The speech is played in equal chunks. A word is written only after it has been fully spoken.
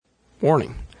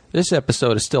Warning. This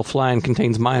episode is still flying and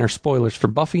contains minor spoilers for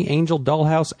Buffy, Angel,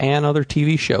 Dollhouse, and other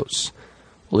TV shows.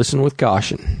 Listen with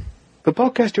caution. The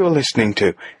podcast you're listening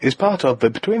to is part of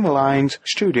the Between the Lines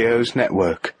Studios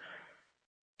network.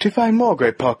 To find more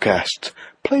great podcasts,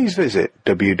 please visit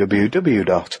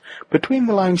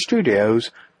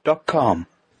www.betweenthelines.studios.com.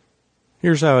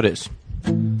 Here's how it is.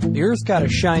 The Earth got a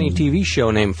shiny TV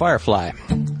show named Firefly,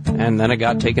 and then it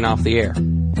got taken off the air.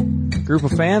 Group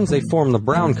of fans, they form the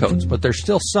Browncoats, but there's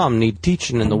still some need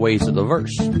teaching in the ways of the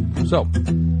verse. So,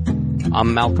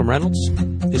 I'm Malcolm Reynolds,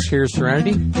 this here's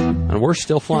Serenity, and we're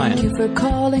still flying. Thank you for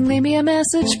calling, leave me a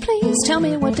message, please. Tell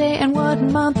me what day and what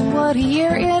month and what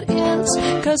year it is.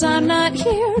 'Cause I'm not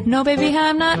here, no baby,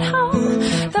 I'm not home.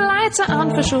 The lights are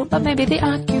on for sure, but maybe the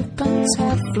occupants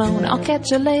have flown. I'll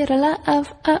catch you later,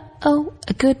 love,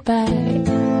 goodbye.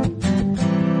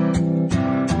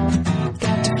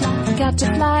 Got to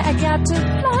fly, I got to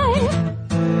fly.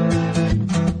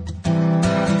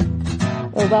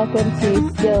 Well, welcome to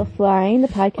Still Flying, the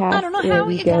podcast where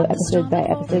we go episode by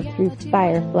episode through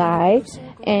Firefly.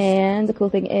 And the cool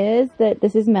thing is that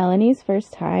this is Melanie's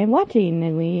first time watching,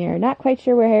 and we are not quite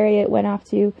sure where Harriet went off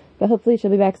to, but hopefully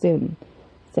she'll be back soon.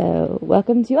 So,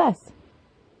 welcome to us.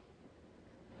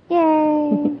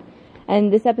 Yay!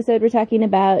 And this episode we're talking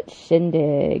about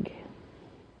Shindig.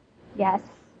 Yes.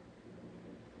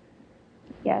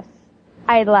 Yes.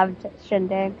 I loved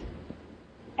Shindig.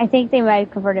 I think they might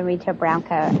have converted me to a brown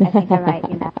coat. I think I might,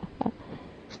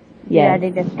 be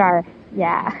ready to start.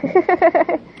 Yeah.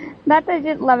 Not that I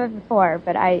didn't love it before,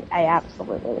 but I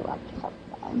absolutely loved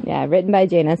it. Yeah, written by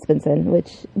Jane Espenson,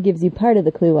 which gives you part of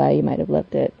the clue why you might have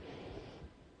loved it.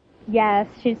 Yes,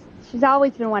 she's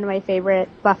always been one of my favorite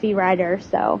Buffy writers,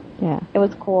 so yeah, it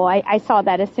was cool. I saw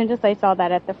that. As soon as I saw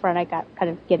that at the front, I got kind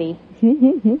of giddy.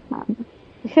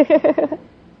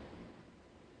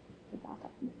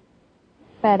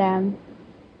 But,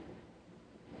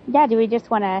 yeah, do we just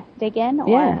want to dig in? Or?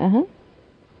 Yeah,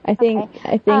 I think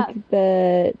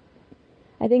the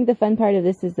fun part of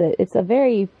this is that it's a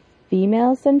very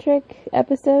female-centric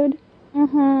episode.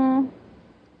 Mm-hmm.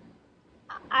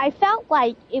 I felt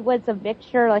like it was a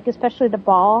mixture, like, especially the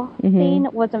ball scene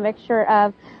was a mixture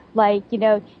of, like,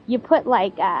 you put,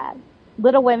 like,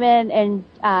 Little Women and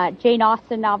Jane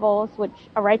Austen novels, which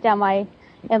are right down my...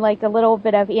 and like a little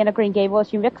bit of Anna Green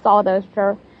Gables. You mix all those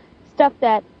for stuff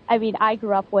that I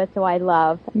grew up with, so I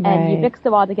love, and you mix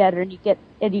them all together, and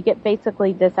you get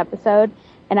basically this episode.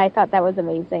 And I thought that was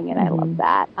amazing, and I love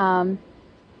that.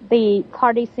 The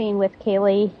party scene with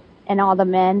Kaylee and all the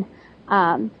men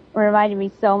reminded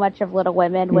me so much of Little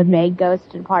Women when Meg goes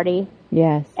to the party.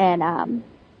 Yes, and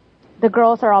the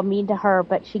girls are all mean to her,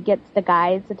 but she gets the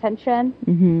guys' attention,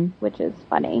 which is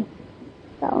funny.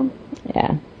 So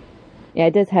yeah. Yeah,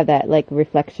 it does have that, like,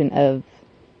 reflection of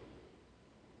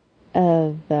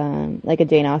like a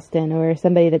Jane Austen or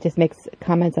somebody that just makes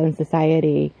comments on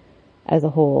society as a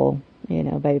whole,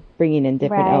 by bringing in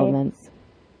different elements.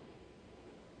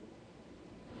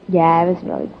 Yeah, it was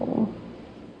really cool.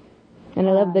 And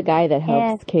I love the guy that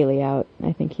helps Kaylee out.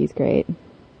 I think he's great.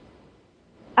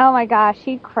 Oh my gosh,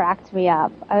 he cracked me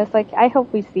up. I was like, I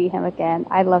hope we see him again.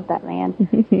 I love that man.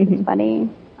 It's funny.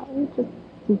 He just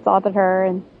insulted her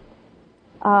and...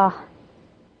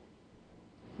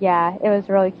 yeah, it was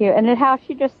really cute. And then how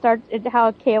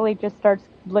Kaylee just starts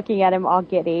looking at him all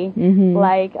giddy,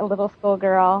 like a little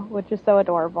schoolgirl, which is so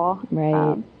adorable.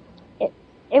 Right.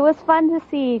 It was fun to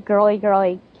see girly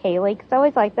Kaylee, because I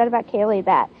always like that about Kaylee,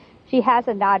 that she has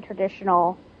a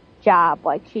non-traditional job,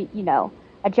 like she,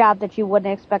 a job that you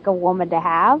wouldn't expect a woman to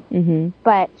have,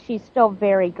 but she's still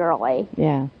very girly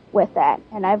with that.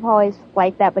 And I've always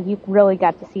liked that, but you really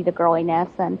got to see the girliness,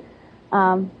 and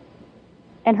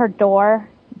her door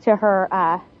to her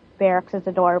barracks is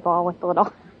adorable with the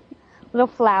little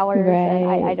flowers. Right.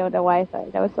 And I don't know why I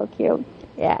thought that was so cute.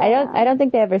 Yeah, I don't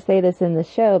think they ever say this in the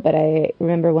show, but I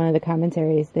remember one of the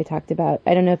commentaries they talked about.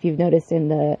 I don't know if you've noticed in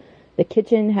the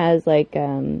kitchen has like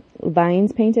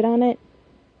vines painted on it.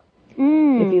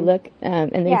 If you look,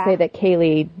 and they say that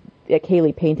Kaylee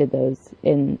painted those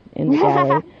in the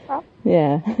gallery.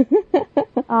 Yeah.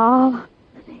 Oh.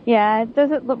 Yeah, it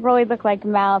doesn't really look like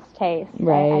Mal's taste.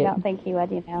 Right. I don't think he would,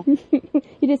 You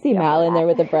just see Mal in there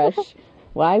with a brush.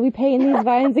 Why are we painting these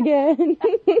vines again?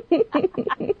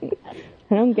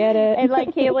 I don't get it. And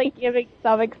like Kaylee giving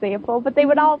some example, but they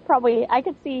would all probably, I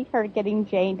could see her getting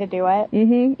Jane to do it. Oh,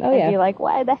 yeah. And be like,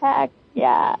 why the heck?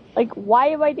 Yeah. Like, why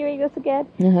am I doing this again?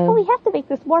 Oh, we have to make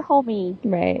this more homey.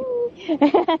 Right.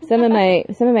 Some of my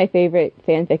favorite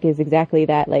fanfic is exactly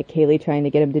that, like Kaylee trying to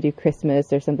get him to do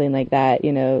Christmas or something like that,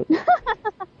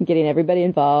 getting everybody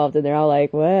involved, and they're all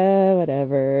like, well,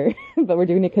 whatever. but we're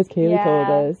doing it because Kaylee told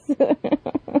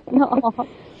us.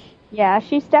 Yeah,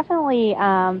 she's definitely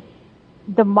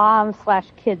the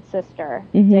mom/kid sister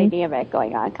dynamic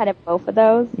going on. Kind of both of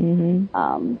those.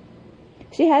 Mm-hmm.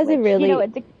 She has a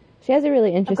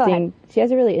really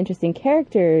interesting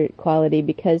character quality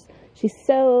because she's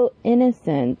so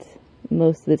innocent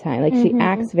most of the time. Like she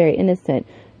acts very innocent,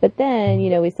 but then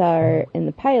we saw her in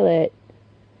the pilot,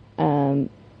 and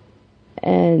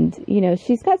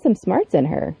she's got some smarts in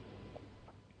her.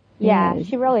 Yeah,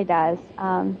 she really does.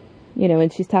 When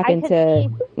she's talking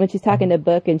to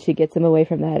Book and she gets him away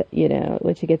from that,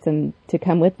 when she gets him to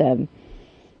come with them,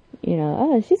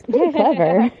 she's pretty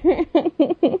clever.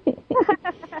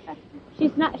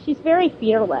 She's very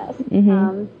fearless.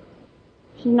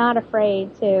 She's not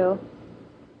afraid to,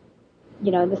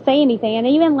 to say anything. And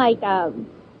even like, I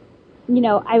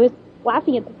was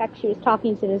laughing at the fact she was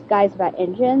talking to these guys about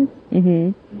engines,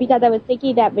 because I was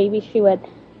thinking that maybe she would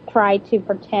try to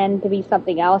pretend to be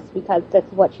something else because that's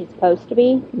what she's supposed to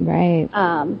be. Right.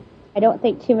 I don't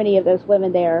think too many of those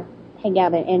women there hang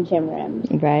out in engine rooms.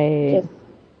 Right.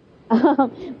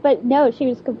 But no, she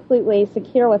was completely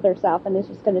secure with herself and is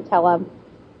just going to tell them,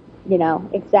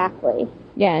 exactly.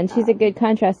 Yeah, and she's a good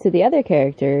contrast to the other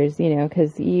characters,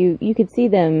 because you could see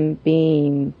them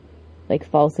being like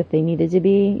false if they needed to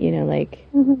be,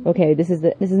 okay, this is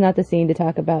not the scene to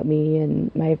talk about me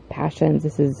and my passions.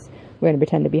 We're going to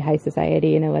pretend to be high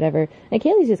society, whatever. And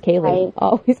Kaylee's just Kaylee. Right.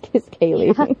 Always just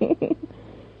Kaylee. Yeah.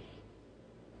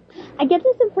 I get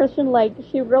this impression like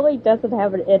she really doesn't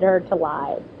have it in her to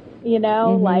lie.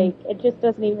 Like it just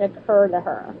doesn't even occur to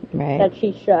her that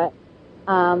she should.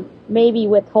 Maybe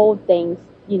withhold things,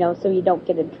 so you don't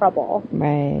get in trouble.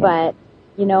 Right. But,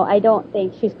 I don't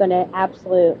think she's going to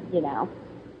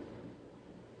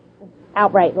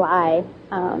outright lie.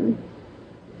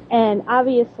 And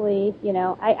obviously,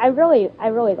 I really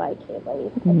like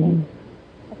Kaylee.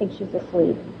 I think she's a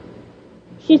sweet.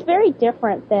 She's very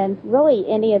different than really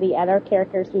any of the other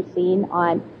characters we've seen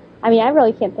on. I mean, I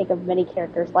really can't think of many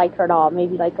characters like her at all.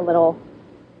 Maybe like a little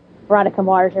Veronica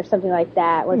Mars or something like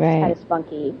that, where she's kind of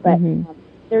spunky. But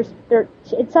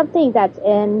it's something that's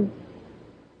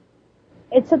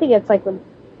like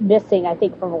missing, I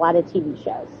think, from a lot of TV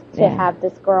shows. To have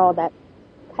this girl that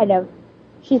kind of,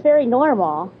 she's very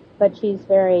normal, but she's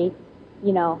very,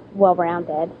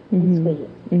 well-rounded and sweet.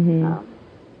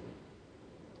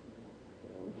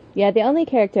 Yeah, the only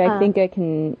character I think I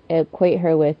can equate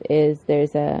her with is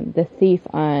there's the thief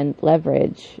on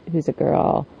Leverage, who's a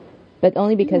girl, but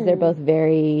only because they're both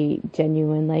very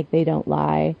genuine, like they don't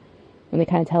lie, and they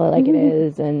kind of tell it like it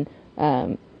is. And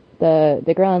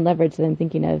the girl on Leverage that I'm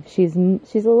thinking of, she's a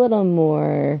little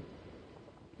more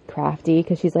crafty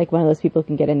because she's like one of those people who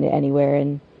can get into anywhere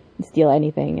and steal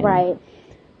anything. And, right.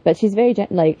 But she's very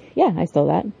I stole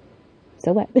that.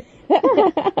 So what?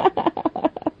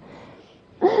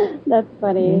 That's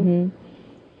funny.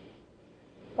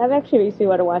 That actually makes me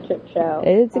want to watch that show.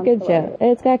 It's a good show.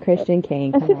 It's got Christian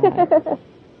Kane. Come on.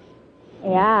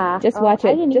 Yeah. Just watch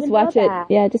it. Just watch it. That.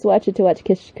 Yeah, just watch it to watch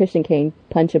Christian Kane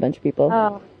punch a bunch of people.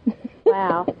 Oh,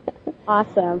 wow.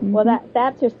 Awesome. Well,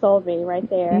 that just sold me right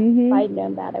there. If I'd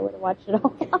known that, I would have watched it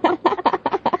all.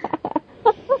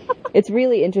 It's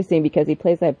really interesting because he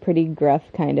plays that pretty gruff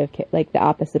kind of, like the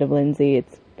opposite of Lindsay.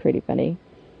 It's pretty funny.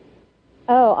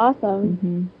 Oh,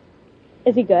 awesome.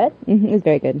 Is he good? He's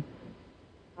very good.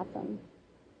 Awesome.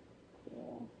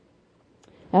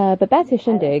 Yeah. But back to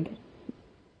Shindig.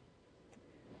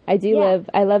 I love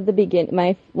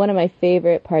the one of my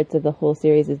favorite parts of the whole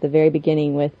series is the very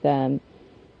beginning with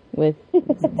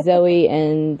Zoe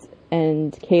and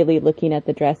Kaylee looking at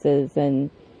the dresses and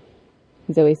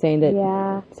Zoe saying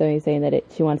that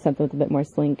she wants something with a bit more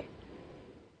slink.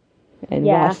 And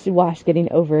Wash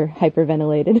getting over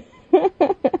hyperventilated.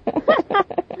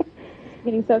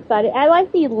 Getting so excited. I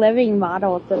like the living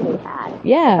models that they had.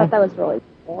 Yeah. I thought that was really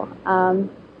cool.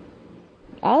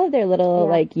 All of their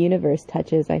little universe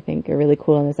touches, I think, are really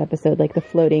cool in this episode, like the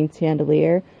floating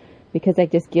chandelier, because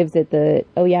that just gives it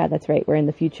that's right, we're in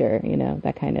the future,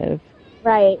 that kind of.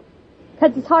 Right.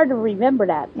 Because it's hard to remember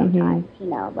that sometimes,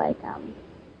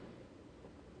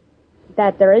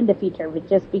 that they're in the future, but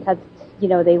just because,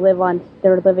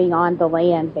 they're living on the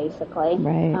land, basically.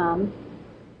 Right.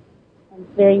 And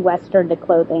very Western, the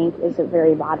clothing isn't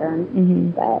very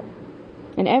modern, but.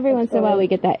 And every once in a while we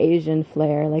get that Asian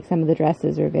flair, like some of the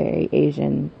dresses are very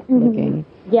Asian looking.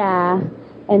 Yeah.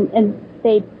 And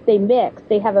they mix.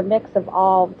 They have a mix of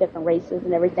all different races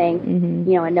and everything,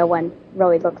 and no one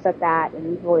really looks at that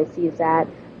and really sees that,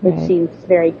 which seems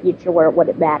very future where it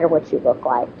wouldn't matter what you look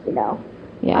like,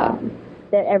 Yeah.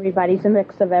 That everybody's a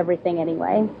mix of everything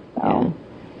anyway. So. Yeah.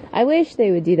 I wish they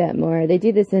would do that more. They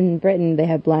do this in Britain. They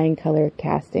have blind color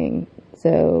casting.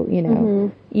 So,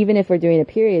 even if we're doing a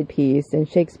period piece in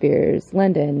Shakespeare's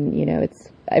London,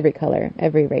 it's every color,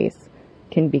 every race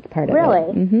can be part of it.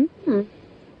 Really? Mm-hmm.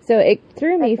 So it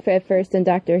threw me at first in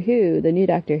Doctor Who, the new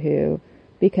Doctor Who,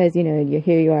 because,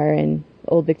 here you are in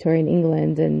old Victorian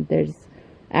England and there's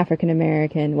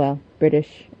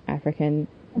British African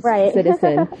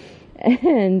citizen.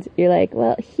 And you're like,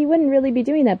 well, he wouldn't really be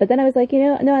doing that. But then I was like,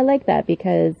 no, I like that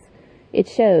because it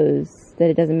shows that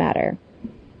it doesn't matter,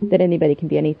 that anybody can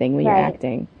be anything when you're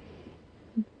acting.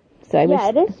 So I wish...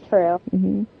 it is true.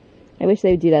 Mm-hmm. I wish they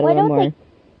would do that a little more.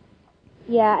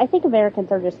 I think American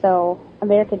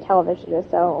television is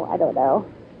so, I don't know,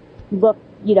 what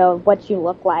you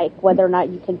look like, whether or not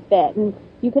you can fit. And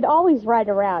you could always ride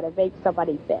around and make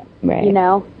somebody fit, right.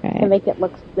 To make it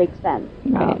make sense.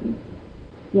 Right.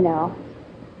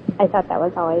 I thought that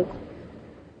was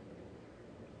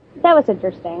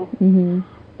interesting. Mm-hmm.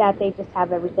 That they just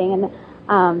have everything. And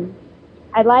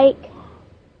I like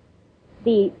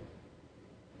the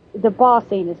ball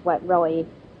scene is what really,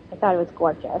 I thought it was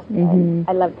gorgeous. Mm-hmm. And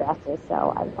I love dresses,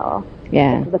 so I was all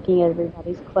looking at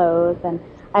everybody's clothes. And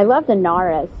I love the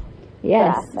Nara's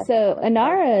dress. So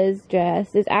Anara's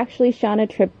dress is actually Shauna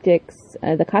Triptych's,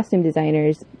 the costume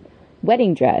designer's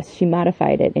wedding dress. She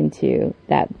modified it into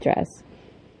that dress.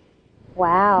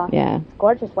 Wow. Yeah.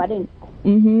 Gorgeous wedding.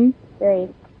 Mm-hmm. Very,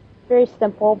 very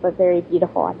simple, but very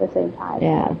beautiful at the same time.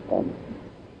 Yeah.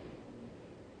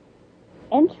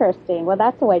 Interesting. Well,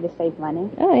 that's a way to save money.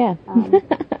 Oh, yeah.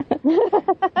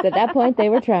 At that point, they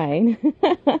were trying.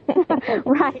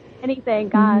 Right. Anything,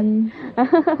 God.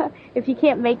 Mm-hmm. If you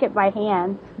can't make it by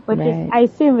hand, which is, I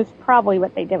assume, is probably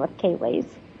what they did with Kaylee's.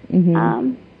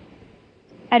 Mm-hmm.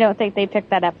 I don't think they picked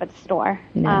that up at the store.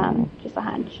 No. Just a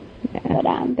hunch. Yeah.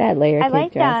 But, that layer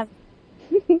cake dress.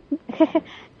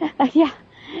 Yeah.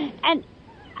 And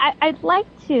I'd like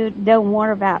to know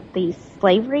more about the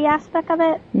slavery aspect of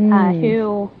it,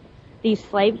 who these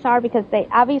slaves are, because they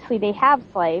have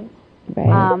slaves,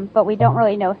 right. But we don't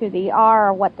really know who they are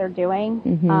or what they're doing.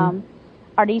 Mm-hmm.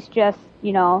 Are these just,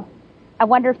 I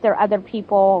wonder if there are other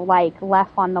people like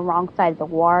left on the wrong side of the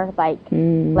war, like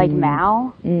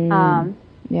Mao.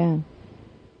 Yeah.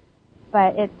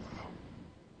 But it's,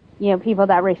 people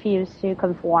that refuse to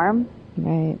conform.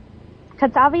 Right.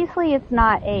 Because obviously it's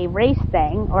not a race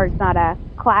thing, or it's not a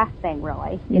class thing,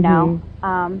 really, you know.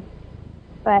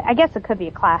 But I guess it could be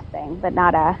a class thing, but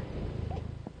not a...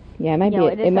 Yeah, it might be.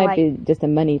 It might be just a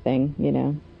money thing,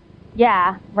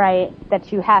 Yeah, right.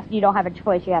 That you don't have a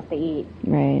choice; you have to eat.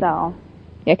 Right. So.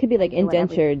 Yeah, it could be like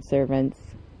indentured servants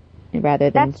rather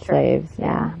than slaves. True.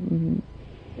 Yeah. Mm-hmm.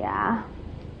 Yeah.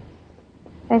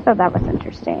 I thought that was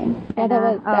interesting.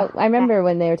 Yeah, I remember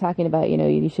when they were talking about,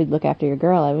 you should look after your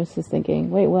girl. I was just thinking,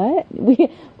 wait, what? We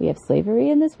have slavery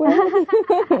in this world?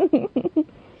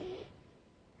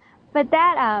 But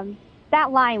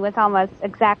that line was almost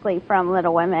exactly from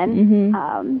Little Women.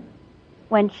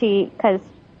 Mm-hmm. Because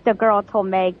the girl told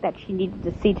Meg that she needed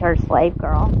to see to her slave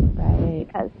girl. Right.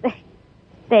 Because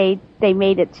they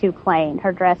made it too plain.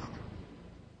 Her dress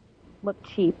looked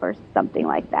cheap or something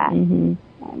like that. Mm-hmm.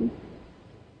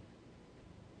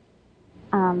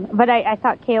 But I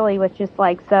thought Kaylee was just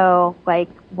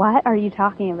what are you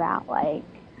talking about? Like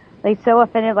so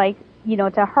offended,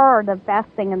 to her, the best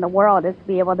thing in the world is to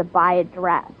be able to buy a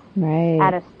dress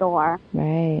at a store.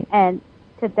 Right. And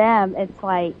to them, it's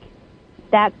like,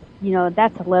 that's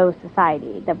a low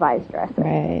society that buys dresses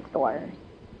at stores.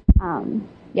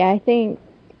 Yeah, I think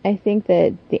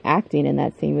that the acting in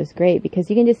that scene was great because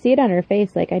you can just see it on her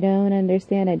face, like, I don't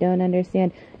understand.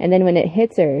 And then when it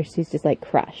hits her, she's just like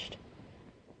crushed.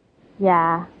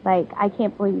 Yeah, I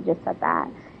can't believe you just said that.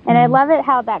 And I love it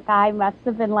how that guy must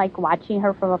have been watching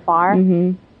her from afar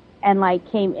and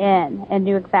came in and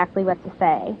knew exactly what to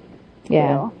say.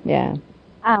 Yeah, yeah.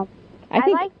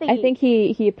 I think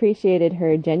he appreciated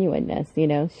her genuineness.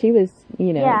 She was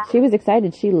she was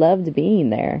excited. She loved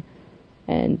being there,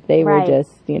 and they were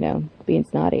just being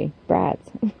snotty brats.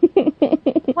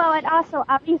 Well, and also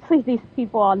obviously these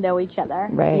people all know each other,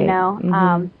 right?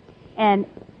 And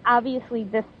obviously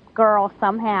this girl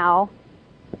somehow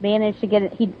managed to get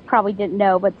it. He probably didn't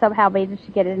know, but somehow managed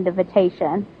to get an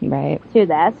invitation to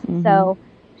this. So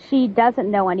she doesn't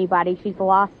know anybody. She's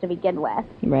lost to begin with,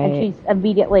 and she's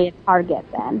immediately a target.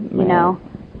 Then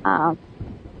and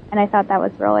I thought that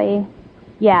was really,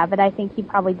 but I think he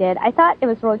probably did. I thought it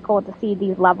was really cool to see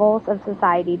these levels of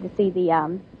society. To see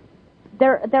the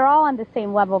they're all on the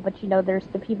same level, but there's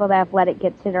the people that have let it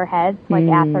get to their heads, like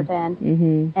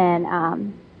Atherton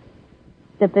and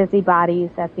the busybodies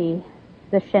at the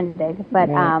Shindig. But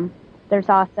there's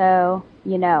also,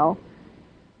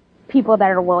 people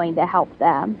that are willing to help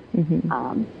them.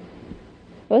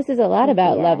 Well, this is a lot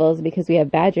about levels because we have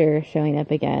Badger showing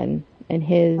up again and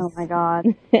his... Oh my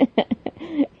God.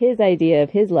 his idea of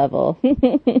his level.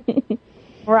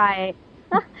 Right.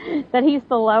 That he's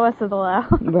the lowest of the low.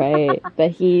 Right.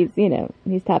 But he's,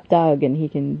 he's top dog and he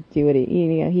can do what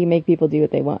he make people do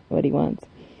what he wants.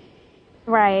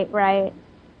 Right.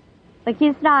 Like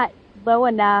he's not low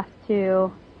enough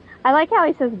to... I like how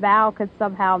he says Val could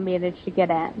somehow manage to get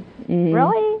in.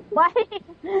 Really? Why?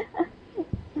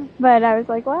 But I was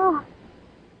like, well,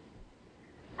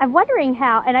 I'm wondering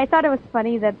how, and I thought it was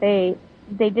funny that they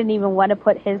didn't even want to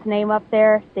put his name up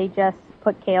there. They just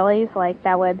put Kaylee's, like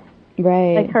that would,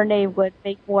 like her name would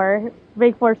make more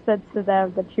sense to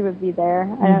them that she would be there.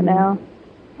 I don't know.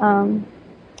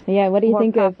 Yeah, what do you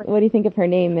think of her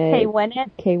name? Kay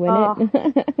Winnett. Kay Winnett.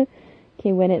 Oh.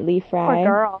 Kay Winnett Lee Fry. Poor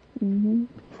girl.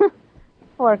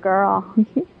 Poor girl.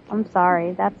 I'm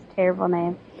sorry, that's a terrible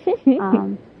name.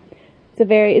 It's a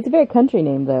very country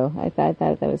name though. I thought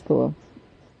that was cool.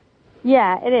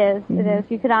 Yeah, it is. It is.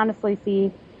 You could honestly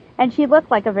see, and she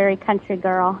looked like a very country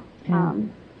girl.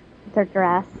 With her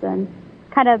dress and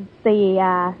kind of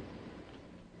the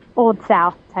old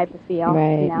South type of feel.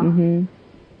 Right.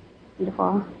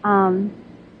 Beautiful.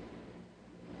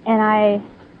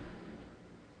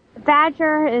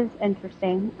 Badger is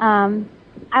interesting.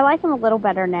 I like him a little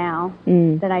better now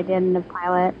than I did in the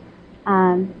pilot.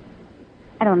 I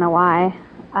don't know why.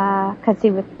 'Cause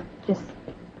he was just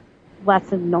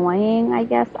less annoying, I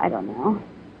guess. I don't know.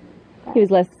 But he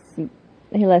was less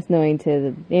annoying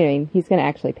to he's going to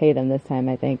actually pay them this time,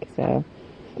 I think. So.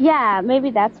 Yeah, maybe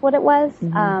that's what it was.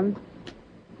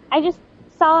 I just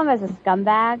saw him as a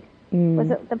scumbag.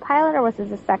 Was it the pilot or was it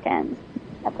the second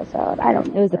episode? I don't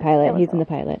know. It was the pilot. He's in the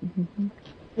pilot.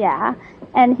 Yeah.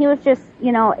 And he was just,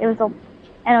 and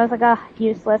I was like,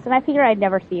 useless. And I figured I'd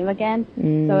never see him again.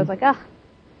 So I was like,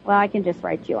 well, I can just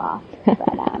write you off.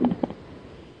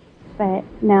 But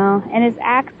no. And his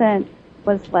accent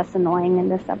was less annoying in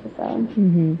this episode.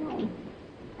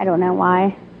 I don't know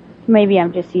why. Maybe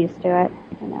I'm just used to it.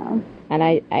 I know. And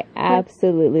I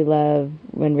absolutely love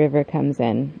when River comes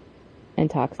in and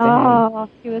talks to him. Oh,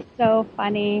 he was so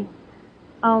funny.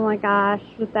 Oh my gosh,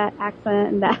 with that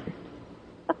accent and that.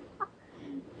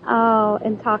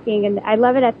 And talking, and I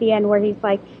love it at the end where he's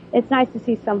like, "It's nice to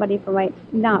see somebody from my."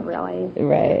 Not really,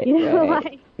 right?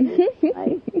 Right.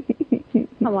 like,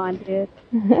 come on, dude.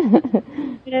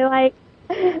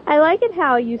 I like it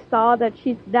how you saw that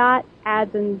she's not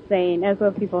as insane as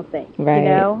what people think. Right.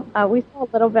 We saw a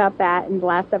little bit of that in the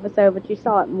last episode, but you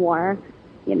saw it more.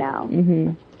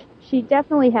 She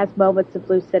definitely has moments of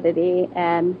lucidity,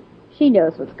 and she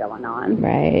knows what's going on.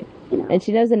 Right. And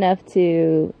she knows enough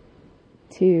to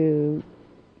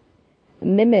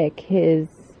mimic his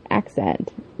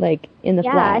accent, like in the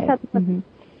fly. Yeah, I thought,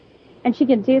 and she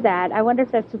can do that. I wonder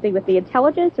if that's something with the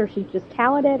intelligence, or she's just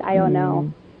talented. I don't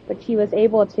know, but she was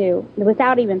able to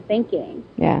without even thinking.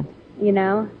 Yeah,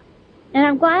 And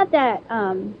I'm glad that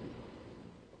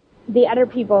the other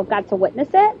people got to witness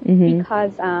it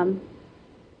because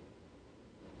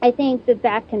I think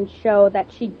that can show that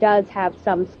she does have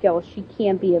some skills. She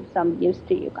can be of some use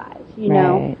to you guys.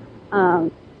 Right.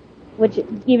 Which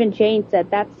even Jane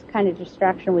said that's kind of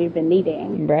distraction we've been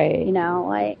needing. Right.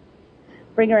 Like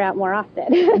bring her out more often.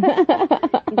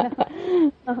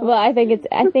 Well, I think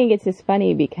it's just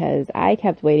funny because I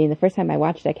kept waiting. The first time I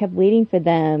watched it, I kept waiting for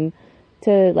them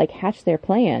to hatch their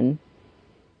plan.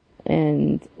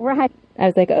 And right. I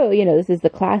was like, this is the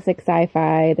classic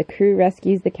sci-fi. The crew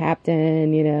rescues the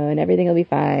captain, and everything will be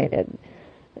fine. And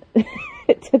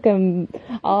it took them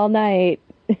all night,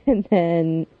 and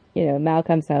then Mal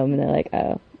comes home, and they're like,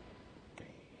 "Oh,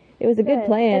 it was a good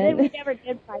plan." And then we never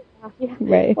did fight off. Yeah.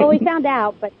 Right. Well, we found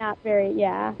out, but not very.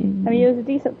 Yeah. I mean, it was a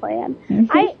decent plan.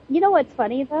 You know what's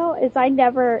funny though is I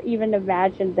never even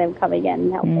imagined them coming in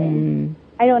and helping.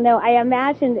 I don't know. I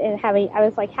imagined I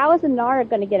was like, how is Inara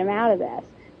going to get him out of this?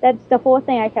 That's the whole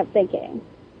thing I kept thinking.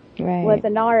 Right. Was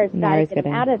Inara's got to get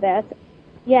him out of this.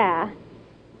 Yeah.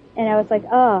 And I was like,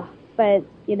 but,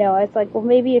 it's like, well,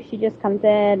 maybe if she just comes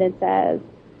in and says,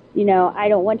 I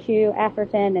don't want you,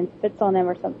 Atherton, and spits on him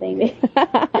or something. Maybe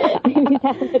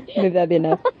that'd be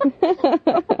enough.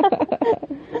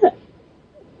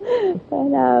 But,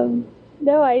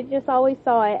 no, I just always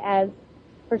saw it as,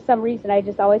 for some reason, I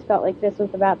just always felt like this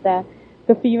was about the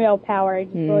female power. I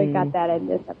just really got that in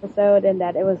this episode, and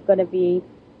that it was going to be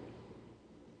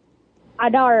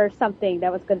Adar or something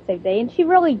that was going to save the day. And she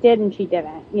really did, and she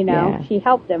didn't. Yeah. She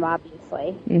helped him,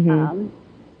 obviously.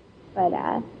 But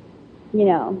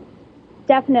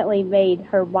definitely made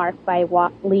her mark by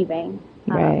leaving.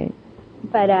 Right.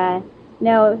 But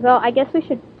no, well, I guess we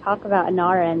should talk about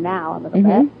Inara now a little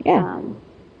bit. Yeah.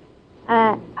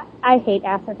 I hate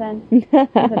Atherton. He's a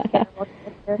terrible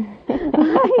character.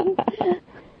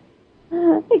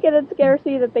 It scares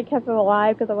me that they kept him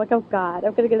alive because I'm like, oh God,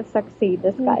 I'm going to get to succeed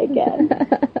this guy again.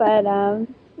 But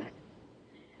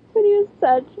he was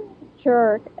such a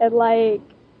jerk. And like,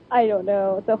 I don't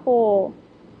know, the whole,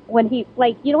 when he,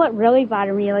 like, you know what really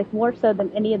bothered me, like more so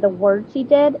than any of the words he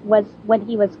did, was when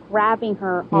he was grabbing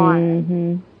her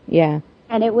arm. Yeah.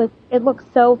 And it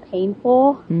looked so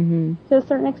painful to a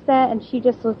certain extent, and she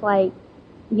just was like,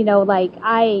 you know, like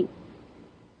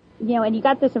and you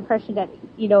got this impression that,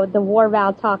 you know, the more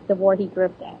Val talked, the more he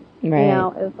gripped it. Right. You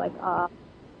know, it was like,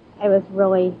 it was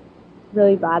really,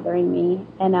 really bothering me.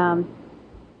 And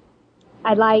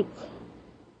I liked.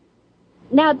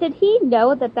 Now, did he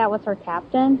know that was her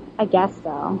captain? I guess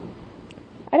so.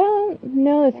 I don't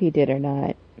know if he did or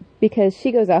not, because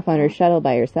she goes off on her shuttle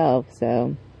by herself,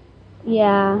 so.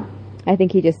 Yeah. I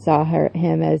think he just saw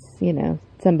him as, you know,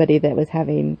 somebody that was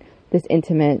having this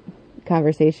intimate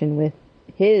conversation with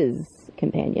his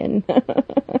companion.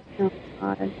 Oh,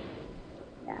 God.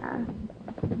 Yeah.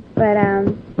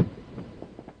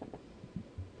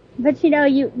 But you know,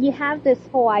 you have this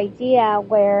whole idea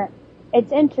where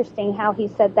it's interesting how he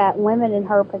said that women in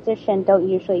her position don't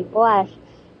usually blush.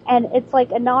 And it's like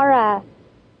Inara,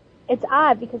 it's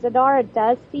odd because Inara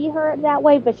does see her that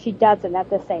way, but she doesn't at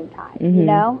the same time, you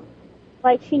know?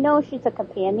 Like, she knows she's a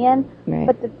companion,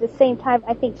 but at the same time,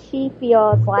 I think she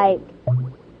feels like,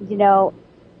 you know,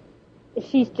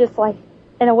 she's just like,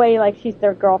 in a way, like she's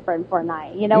their girlfriend for a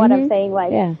night. You know what I'm saying?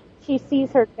 Like, she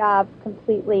sees her job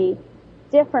completely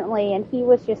differently, and he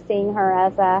was just seeing her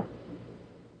as a,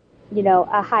 you know,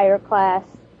 a higher class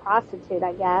prostitute,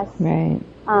 I guess. Right.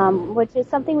 Which is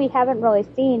something we haven't really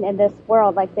seen in this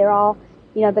world. Like, they're all,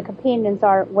 you know, the companions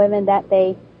are women that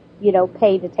they, you know,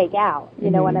 pay to take out. You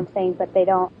know what I'm saying? But they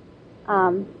don't,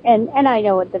 and I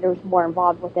know that there's more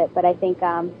involved with it, but I think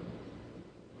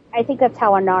that's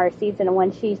how Inara sees it. And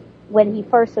when he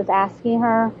first was asking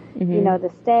her, you know,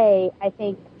 to stay, I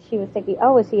think she was thinking,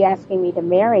 oh, is he asking me to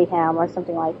marry him or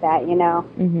something like that, you know?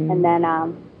 And then,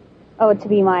 to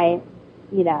be my,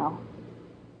 you know,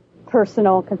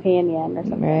 personal companion or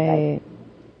something like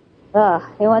that.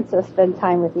 He wants to spend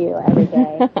time with you every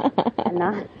day. And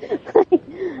not,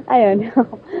 I don't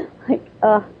know. Like,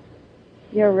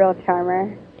 you're a real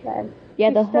charmer. Yeah,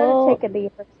 the whole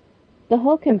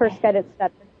first cut it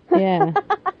stuck. Yeah.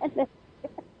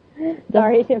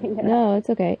 Sorry, didn't mean to. No, it's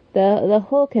okay. The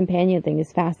whole companion thing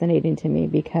is fascinating to me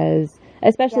because,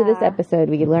 especially this episode,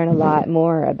 we learn a lot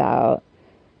more about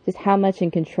just how much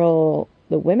in control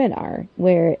the women are.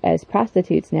 Whereas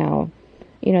prostitutes now,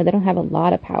 you know, they don't have a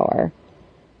lot of power.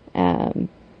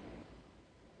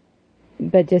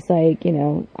 But just like, you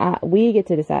know, we get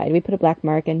to decide. We put a black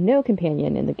mark and no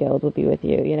companion in the guild will be with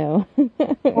you, you know?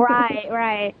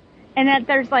 Right. And that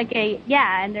there's like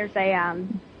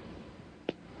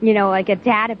you know, like a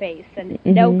database, and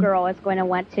no girl is going to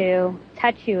want to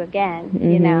touch you again,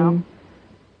 you know.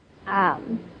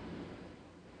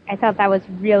 I thought that was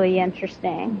really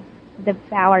interesting, the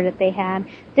power that they had.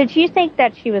 Did you think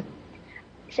that she was,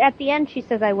 at the end she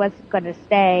says, I wasn't going to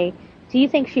stay. Do you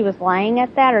think she was lying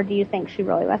at that, or do you think she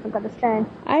really wasn't going to stay?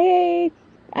 I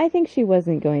think she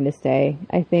wasn't going to stay.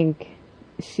 I think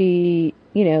she,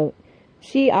 you know,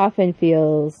 she often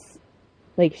feels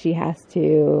like she has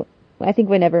to, I think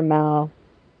whenever Mal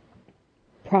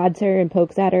prods her and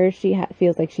pokes at her, she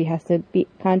feels like she has to be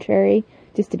contrary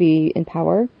just to be in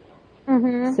power.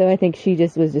 So I think she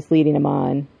was just leading him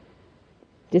on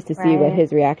just to see what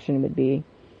his reaction would be.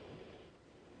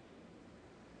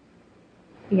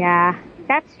 Yeah,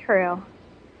 that's true.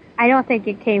 I don't think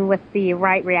it came with the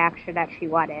right reaction that she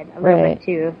wanted. A little bit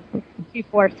too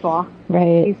forceful.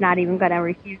 Right. He's not even going to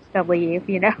refuse to leave,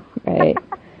 you know? Right.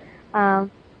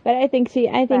 But I think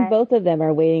both of them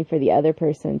are waiting for the other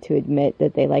person to admit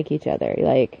that they like each other.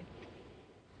 Like,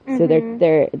 so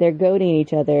they're goading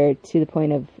each other to the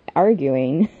point of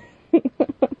arguing.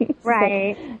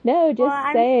 Right. Like, no,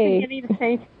 just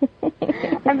say.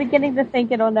 I'm beginning to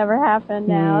think it'll never happen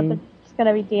now. They're just going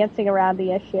to be dancing around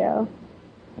the issue.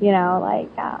 You know, like,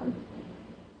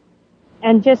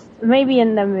 and just maybe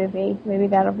in the movie, maybe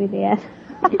that'll be the end.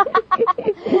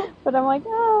 But I'm like,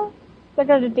 they're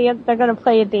going to dance. They're going to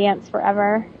play a dance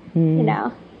forever, you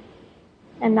know,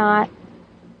 and not,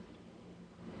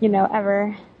 you know,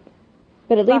 ever.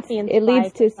 But it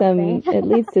leads to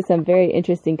some very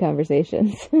interesting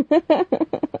conversations.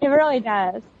 It really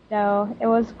does. No, it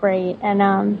was great,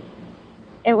 and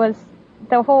it was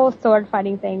the whole sword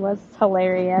fighting thing was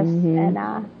hilarious, and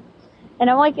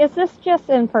I'm like, is this just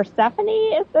in Persephone?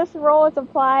 Is this role is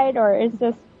applied, or is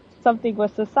this something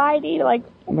with society? Like,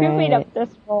 who made up this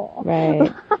role?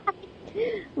 Right.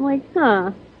 I'm like,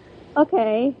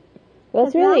 okay. Well,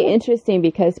 it's really interesting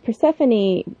because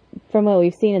Persephone, from what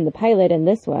we've seen in the pilot and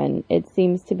this one, it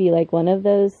seems to be like one of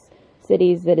those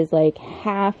cities that is like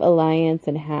half Alliance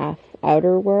and half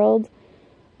Outer World.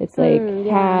 It's like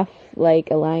half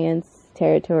like Alliance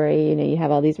territory. You know, you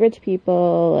have all these rich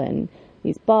people and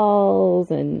these balls,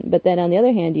 but then on the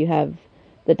other hand, you have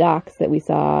the docks that we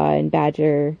saw and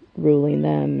Badger ruling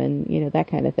them, and you know, that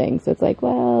kind of thing. So it's like,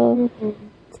 well,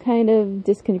 it's kind of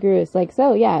discongruous. Like,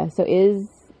 so is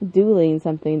dueling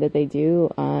something that they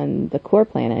do on the core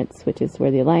planets, which is where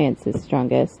the Alliance is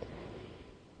strongest?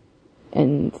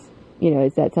 And, you know,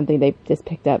 is that something they just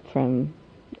picked up from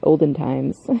olden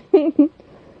times?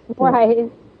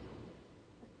 Right.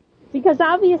 Because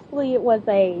obviously it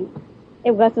wasn't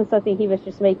something he was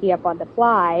just making up on the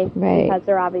fly. Right. Because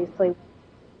they're obviously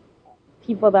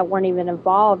people that weren't even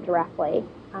involved directly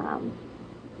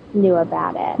knew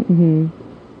about it. Mm-hmm.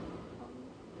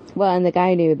 Well, and the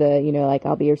guy knew like,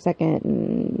 I'll be your second,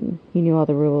 and he knew all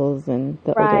the rules, and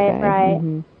the older guy. Right.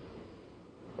 Mm-hmm.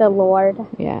 The Lord.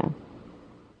 Yeah.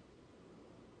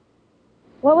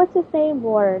 What was his name,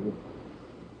 Lord?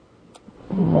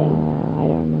 I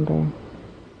don't remember.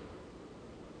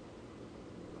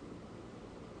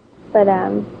 But,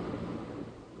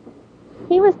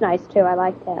 he was nice too. I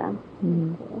liked him.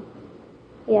 Mm-hmm.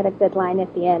 He had a good line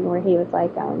at the end where he was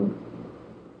like,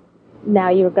 now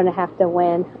you're going to have to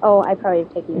win. Oh, I probably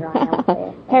have taken your line. I won't say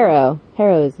it. Harrow.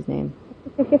 Harrow is his name.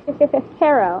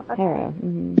 Harrow. Okay. Harrow.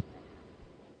 Mm-hmm.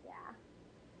 Yeah.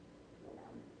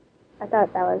 I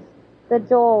thought the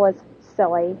duel was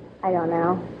silly. I don't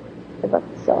know. It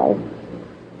looked silly.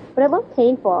 But it looked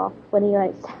painful when he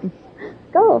like,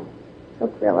 go. It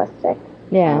looked realistic.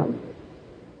 Yeah.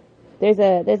 There's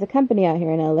a company out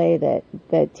here in LA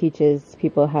that teaches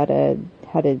people how to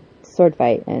sword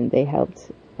fight, and they helped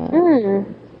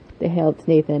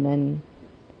Nathan, and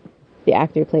the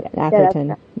actor played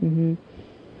Atherton. Yeah,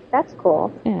 that's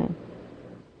cool. Yeah.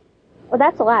 Well,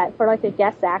 that's a lot for like a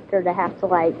guest actor to have to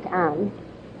like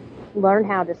learn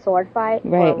how to sword fight.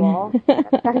 Right. For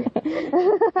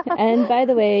And by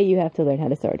the way, you have to learn how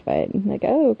to sword fight. I'm like,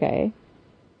 oh, okay.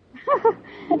 I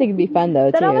think it'd be fun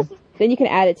though too. Then you can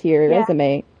add it to your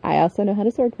resume. I also know how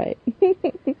to sword fight.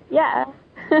 Yeah.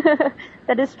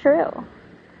 That is true.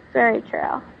 Very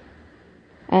true.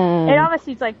 It almost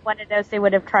seems like one of those they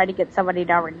would have tried to get somebody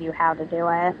that already knew how to do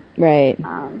it. Right.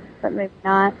 But maybe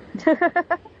not.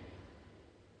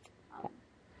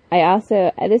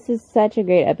 This is such a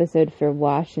great episode for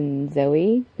Wash and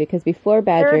Zoe, because before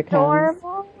Badger comes,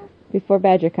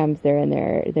 they're in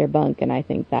their bunk, and I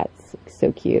think that's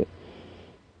so cute.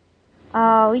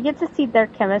 We get to see their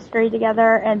chemistry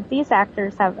together, and these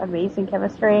actors have amazing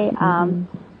chemistry. And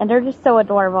they're just so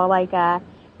adorable. Like,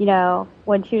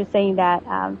 when she was saying that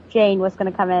Jane was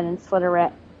going to come in and slit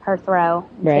her throat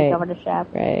and take over the ship.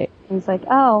 Right. And he's like,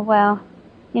 oh, well,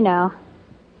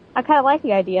 I kind of like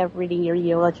the idea of reading your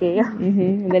eulogy.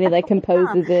 And then he like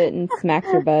composes it and smacks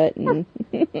her butt. And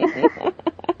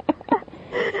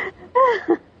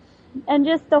and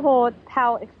just the whole,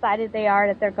 how excited they are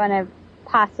that they're going to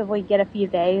possibly get a few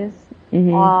days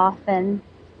off and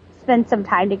spend some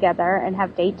time together and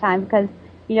have date time, because,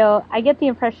 I get the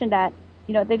impression that,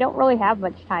 they don't really have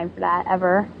much time for that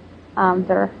ever.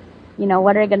 They're,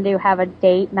 what are they going to do? Have a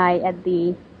date night at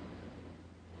the,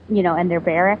 in their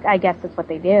barrack? I guess that's what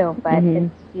they do, but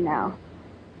it's,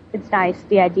 it's nice,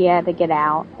 the idea to get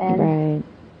out and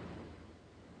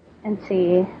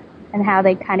see, and how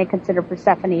they kind of consider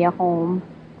Persephone a home,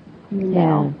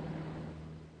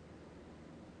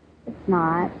 It's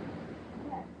not.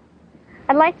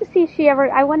 I'd like to see if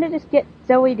I wanted to get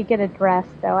Zoe to get a dress,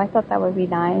 though. I thought that would be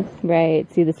nice. Right.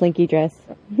 See the slinky dress.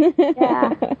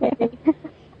 Yeah. Maybe.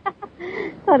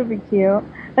 That'd be cute.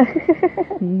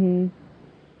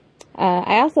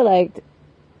 I also liked,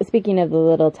 speaking of the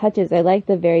little touches, I liked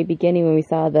the very beginning when we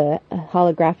saw the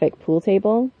holographic pool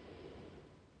table.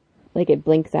 Like it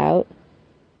blinks out.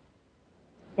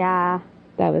 Yeah.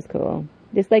 That was cool.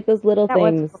 Just like those little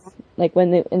things, cool. Like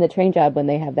when in the train job when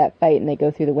they have that fight and they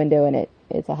go through the window and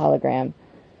it's a hologram.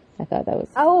 I thought that was.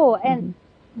 Oh, and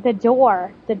the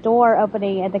door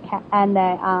opening at the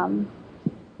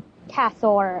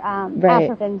castle or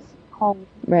Atherton's home.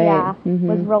 Right. Yeah,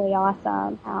 was really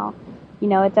awesome. How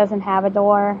it doesn't have a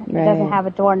door. It doesn't have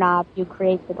a doorknob. You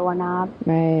create the doorknob.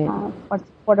 Right. Or it's a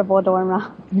portable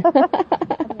doorknob.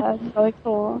 That was really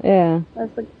cool. Yeah.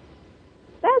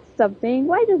 That's something.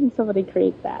 Why doesn't somebody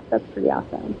create that? That's pretty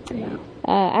awesome. Yeah.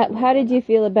 How did you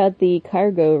feel about the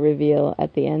cargo reveal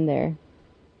at the end there?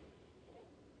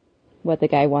 What the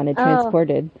guy wanted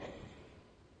transported.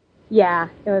 Yeah,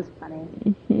 it was funny.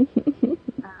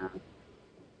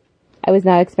 I was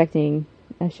not expecting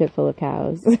a ship full of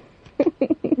cows.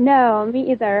 No,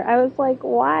 me either. I was like,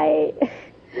 why?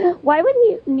 Why would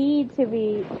he need to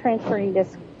be transferring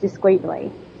this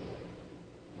discreetly?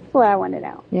 That's what I want to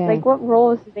know. Yeah. Like, what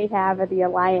roles do they have at the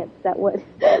Alliance that would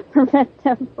prevent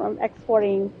them from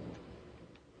exporting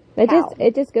cows?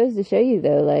 It just goes to show you,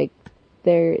 though, like,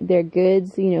 their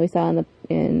goods, you know, we saw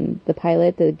in the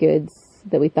pilot, the goods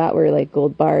that we thought were like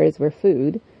gold bars were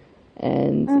food.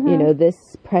 And, you know,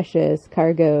 this precious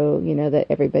cargo, you know, that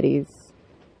everybody's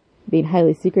being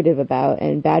highly secretive about,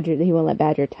 and Badger, he won't let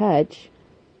Badger touch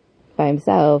by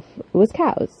himself, was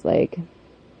cows, like.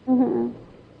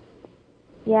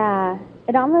 Yeah,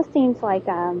 it almost seems like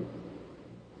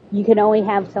you can only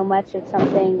have so much of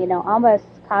something, you know, almost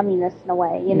communist in a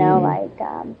way, you know, like,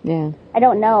 yeah. I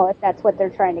don't know if that's what they're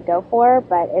trying to go for,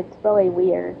 but it's really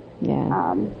weird.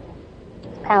 Yeah.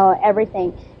 How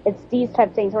everything, it's these type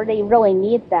of things where they really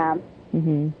need them.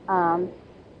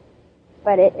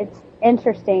 But it's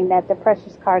interesting that the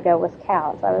precious cargo was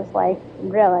cows. I was like,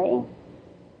 really?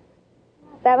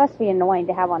 That must be annoying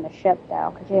to have on a ship,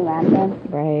 though. Could you imagine?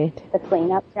 Right. The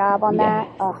cleanup job on that?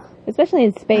 Ugh. Especially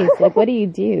in space. Like, what do you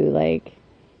do? Like,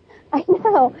 I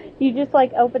know. You just,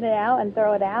 like, open it out and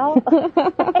throw it out?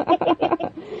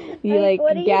 you, like,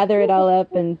 gather it all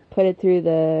up and put it through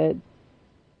the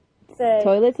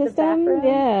toilet system? Bathroom?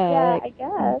 Yeah. Like, I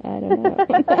guess. I don't know.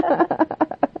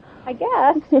 I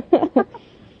guess.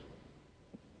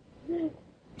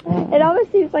 It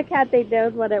almost seems like had they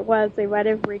known what it was, they might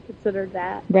have reconsidered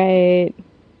that. Right.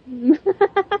 Maybe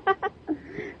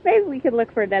we could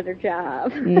look for another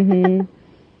job.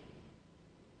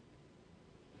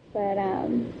 But,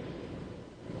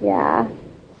 yeah.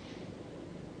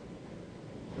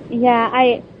 Yeah,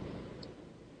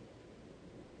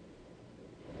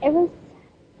 it was,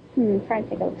 trying to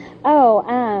think of,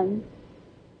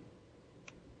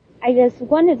 I just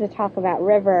wanted to talk about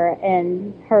River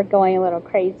and her going a little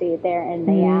crazy there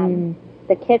in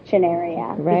the kitchen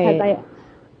area. Right. Because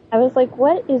I was like,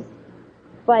 what is,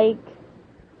 like,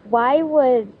 why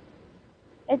would,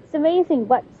 it's amazing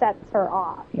what sets her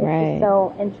off. It's just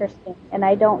so interesting. And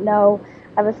I don't know,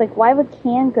 I was like, why would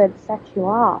canned goods set you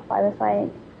off? I was like,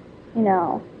 you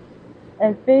know,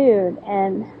 and food,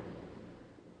 and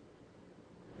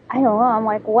I don't know, I'm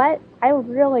like, what? I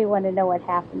really want to know what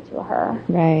happened to her.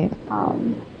 Right.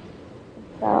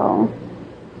 So.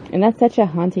 And that's such a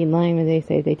haunting line when they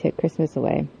say they took Christmas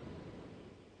away.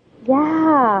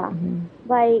 Yeah.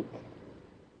 Like,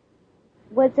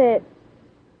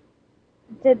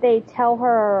 did they tell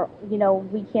her, you know,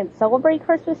 we can't celebrate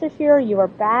Christmas this year, you were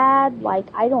bad? Like,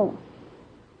 I don't.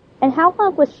 And how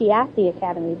long was she at the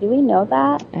academy? Do we know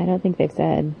that? I don't think they've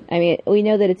said. I mean, we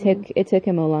know that it took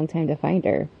him a long time to find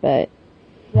her, but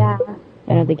yeah,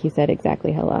 I don't think he said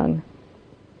exactly how long.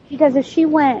 Because if she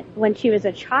went when she was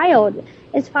a child,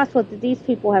 it's possible that these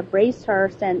people have raised her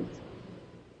since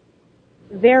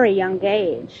very young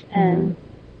age, and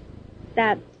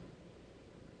that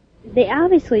they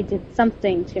obviously did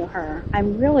something to her.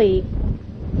 I'm really,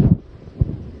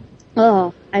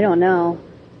 I don't know.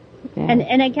 Yeah.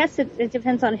 And I guess it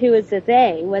depends on who is it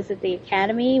they. Was it the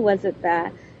academy? Was it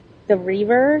the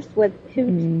Reavers?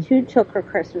 Who took her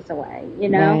Christmas away? You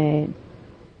know? Right.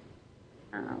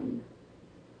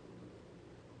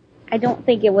 I don't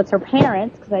think it was her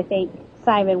parents, because I think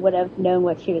Simon would have known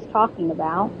what she was talking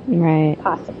about. Right.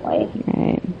 Possibly.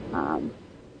 Right.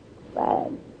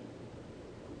 But.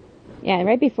 Yeah, and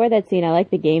right before that scene, I like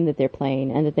the game that they're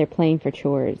playing, and that they're playing for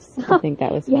chores. I think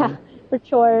that was fun. Yeah, for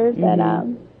chores,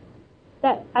 and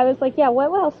that I was like, yeah,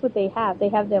 what else would they have? They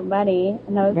have their money,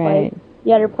 and I was like,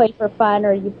 you either play for fun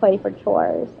or you play for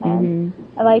chores. And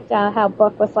I liked how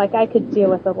Book was like, I could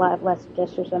deal with a lot less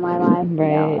dishes in my life.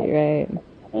 Right.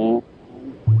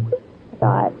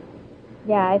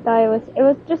 I thought it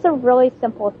was just a really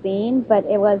simple scene, but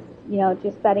it was, you know,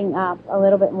 just setting up a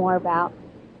little bit more about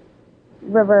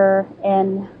River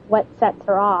and what sets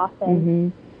her off,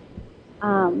 and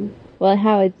well,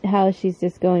 how she's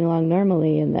just going along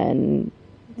normally and then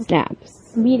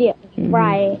snaps immediately.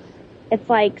 Right. It's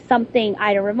like something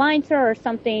either reminds her or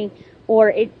something,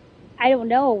 or I don't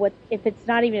know if it's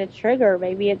not even a trigger.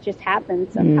 Maybe it just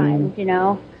happens sometimes, you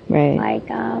know? Right. Like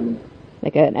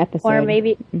an episode. Or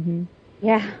maybe,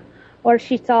 yeah. Or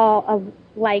she saw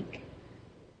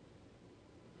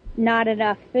not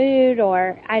enough food,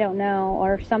 or I don't know,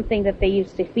 or something that they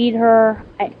used to feed her.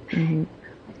 It's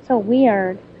so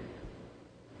weird.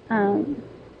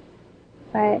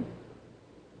 But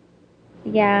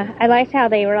yeah, I liked how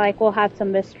they were like, we'll have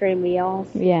some mystery meals.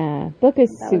 Yeah, Book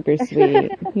is super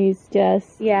sweet. He's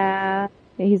just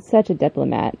he's such a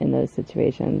diplomat in those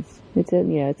situations. It's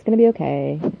it's gonna be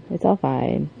okay. It's all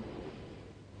fine.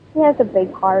 He has a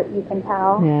big heart, you can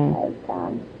tell. Yeah.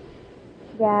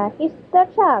 Like, he's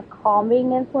such a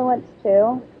calming influence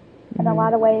too. In a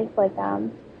lot of ways, like a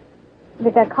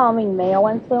calming male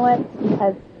influence,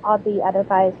 because all the other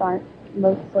guys are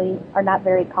not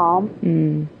very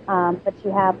calm. But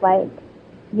you have like,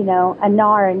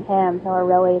 Anar and him who are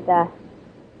really the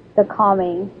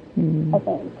calming, I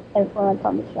think, influence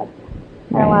on the ship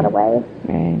in a lot of ways.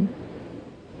 Right.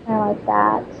 I like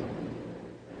that.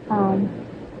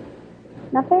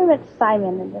 Not very much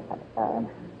Simon in this episode.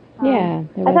 Yeah.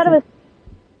 I thought it was.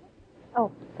 Oh,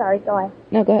 sorry. Go ahead.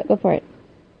 No, go for it.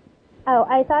 Oh,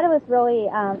 I thought it was really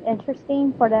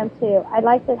interesting for them to. I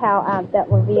liked it how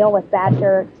that reveal with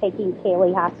Badger taking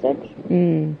Kaylee hostage.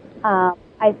 I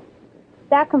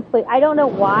don't know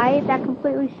why that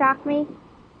completely shocked me,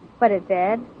 but it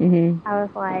did. I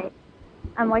was like,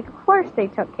 of course they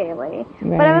took Kaylee,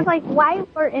 right. But I was like, why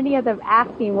were any of them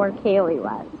asking where Kaylee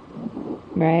was?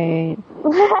 Right.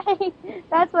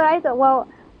 That's what I thought. Well,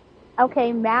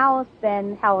 okay, Mal's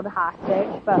been held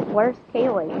hostage, but where's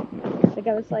Kaylee? Like,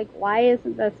 I was like, why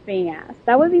isn't this being asked?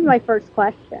 That would be my first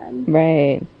question.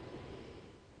 Right.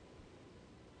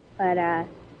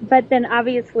 But then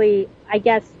obviously, I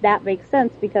guess that makes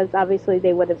sense because obviously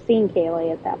they would have seen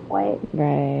Kaylee at that point.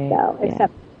 Right. So,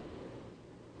 except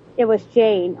it was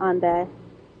Jane on the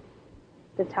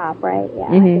top, right? Yeah,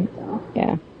 I think so.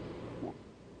 Yeah.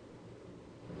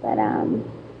 But,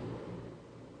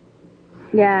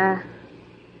 yeah.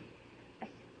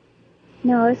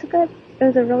 No, it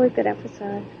was a really good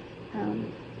episode.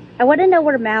 I want to know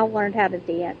where Mal learned how to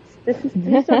dance.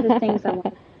 These are the things I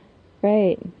want.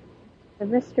 Right. The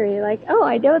mystery, like, oh,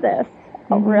 I know this.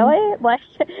 Oh, really? Like,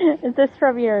 is this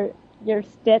from your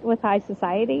stint with High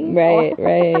Society? Right,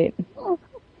 right.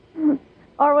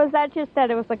 Or was that just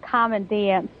that it was a common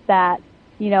dance that,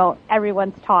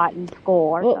 everyone's taught in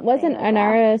school or something? Wasn't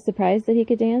Anara surprised that he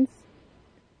could dance?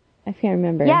 I can't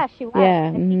remember. Yeah, she was. Yeah,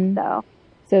 I think so.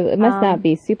 So it must not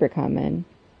be super common.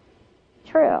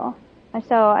 True.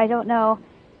 So I don't know.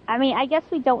 I mean, I guess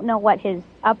we don't know what his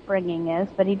upbringing is,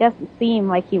 but he doesn't seem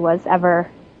like he was ever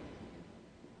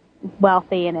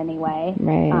wealthy in any way.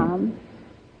 Right.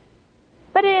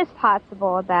 But it is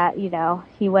possible that, he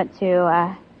went to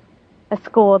a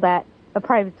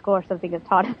private school or something that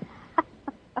taught him.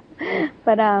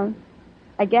 But, I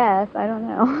guess, I don't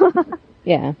know.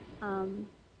 Yeah.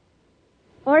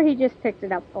 Or he just picked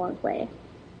it up the long way.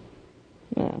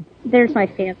 Yeah. There's my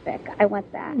fanfic. I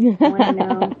want that. I want to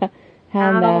know.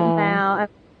 How Mal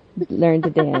learn to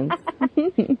dance.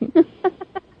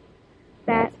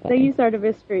 These are the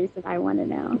mysteries that I want to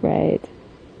know. Right.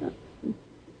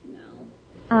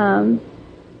 And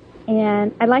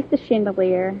I like the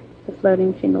chandelier, the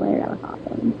floating chandelier. That was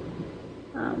awesome.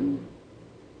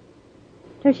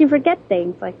 So she forget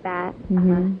things like that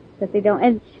that they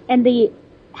don't, and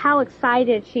how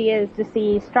excited she is to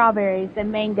see strawberries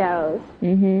and mangoes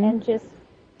and just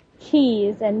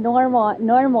cheese and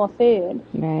normal food.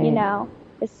 Right.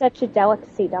 It's such a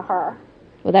delicacy to her.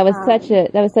 Well, that was such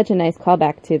a nice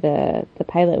callback to the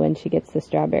pilot when she gets the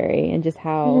strawberry and just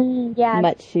how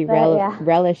much she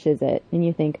relishes it. And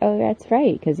you think, oh, that's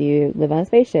right, because you live on a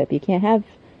spaceship. You can't have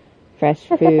fresh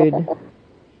food.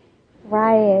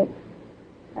 Right.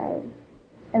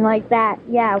 And like that,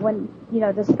 when,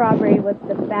 the strawberry was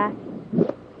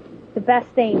the best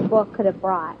thing Book could have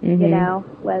brought,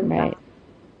 was right.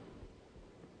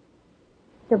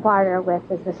 To barter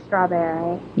with is the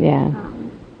strawberry. Yeah.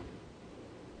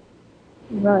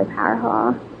 Really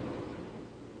powerful.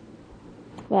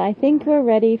 Well, I think we're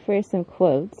ready for some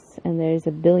quotes, and there's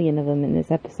a billion of them in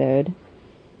this episode.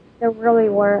 There really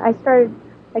were. I started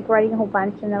writing a whole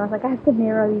bunch, and then I was like, I have to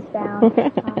narrow these down.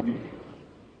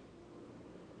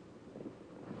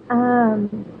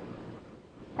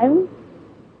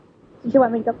 Did you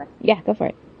want me to go first? Yeah, go for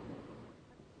it.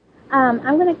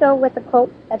 I'm going to go with a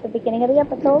quote at the beginning of the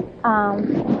episode.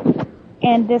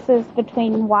 And this is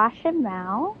between Wash and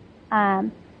Mal.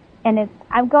 And it's,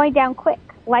 I'm going down quick,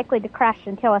 likely to crash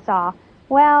and kill us all.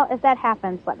 Well, if that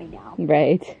happens, let me know.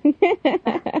 Right. If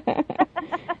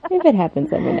it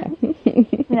happens, let me know.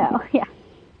 No, yeah.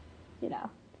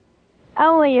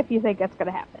 Only if you think it's going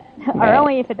to happen. Or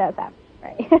only if it does happen,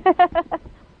 right?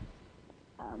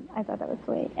 I thought that was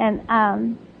sweet. And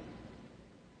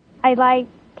I like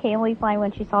Kaylee's line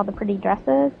when she saw the pretty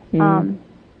dresses.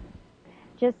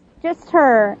 Just just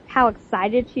her, how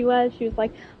excited she was. She was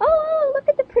like, "Oh, look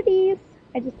at the pretties."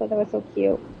 I just thought that was so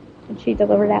cute. And she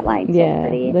delivered that line so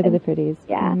pretty. Yeah, look at the pretties.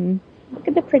 Yeah. Mm-hmm. Look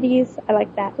at the pretties. I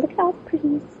like that. Look at all the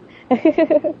pretties.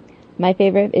 My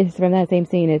favorite is from that same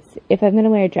scene. It's, if I'm going to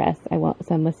wear a dress, I want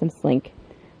some with some slink.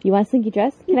 You want a slinky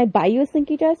dress? Can I buy you a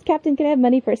slinky dress? Captain, can I have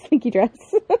money for a slinky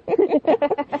dress?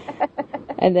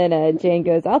 And then Jane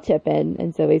goes, I'll chip in.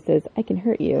 And Zoe says, I can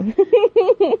hurt you.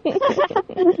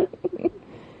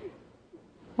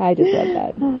 I just love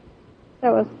that.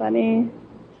 That was funny.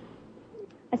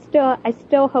 I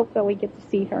still hope that we get to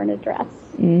see her in a dress.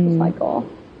 It's my goal.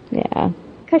 Yeah.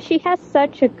 Because she has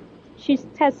such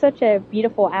a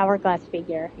beautiful hourglass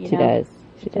figure. She does.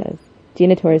 She does.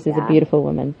 Gina Torres is a beautiful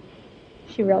woman.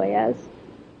 She really is.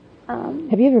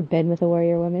 Have you ever been with a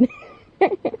warrior woman?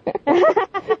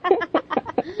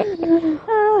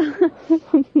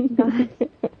 God.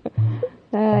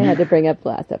 I had to bring up the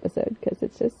last episode because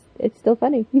it's still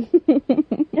funny.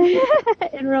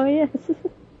 It really is.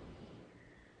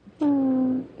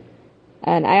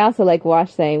 And I also like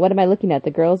Wash saying, what am I looking at,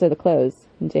 the girls or the clothes?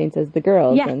 And Jane says, the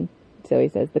girls. Yeah. And Zoe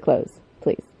says, the clothes,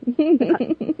 please.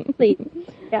 Please.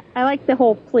 Yeah, I like the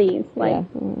whole please. Like,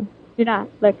 do not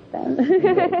look at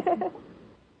them.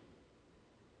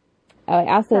 I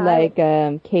also like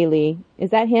Kaylee.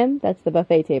 Is that him? That's the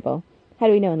buffet table. How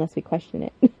do we know unless we question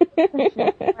it?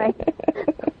 Right.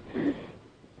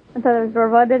 I thought it was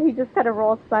Ramon, and he just kind of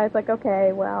rolled his eyes like,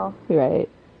 okay, well. Right.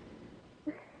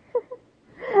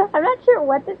 I'm not sure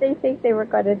what did they think they were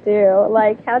going to do.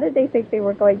 Like, how did they think they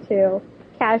were going to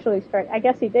casually strike? I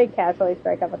guess he did casually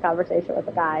strike up a conversation with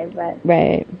a guy, but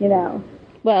right. You know.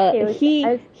 Well,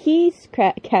 he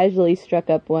casually struck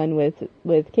up one with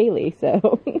Kaylee,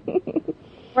 so.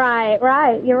 Right.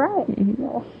 You're right.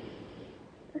 Mm-hmm.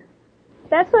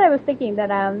 That's what I was thinking, that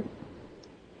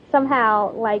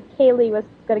somehow, like, Kaylee was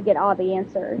going to get all the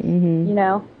answers, you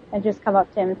know, and just come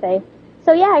up to him and say,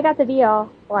 so yeah, I got the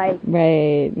deal. Like,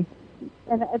 right.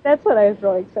 And that's what I was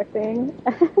really expecting.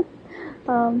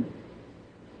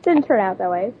 Didn't turn out that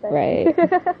way. But. Right.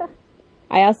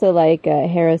 I also like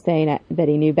Harrow saying that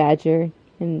he knew Badger,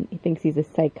 and he thinks he's a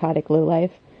psychotic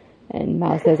lowlife. And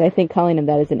Mal says, I think calling him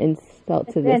that is an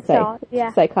insult to the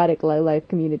psychotic lowlife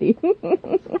community.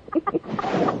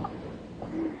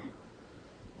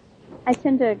 I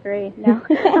tend to agree. No.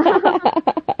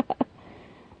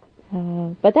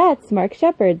 But that's Mark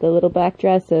Shepard, the little black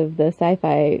dress of the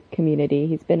sci-fi community.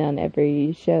 He's been on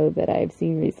every show that I've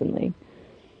seen recently.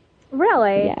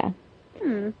 Really? Yeah.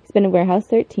 He's been in Warehouse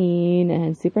 13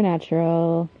 and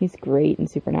Supernatural. He's great in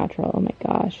Supernatural. Oh my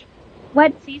gosh.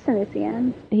 What season is he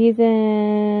in? He's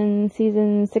in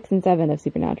season 6 and 7 of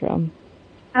Supernatural.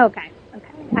 Okay.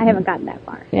 I haven't gotten that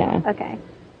far. Yeah. Okay.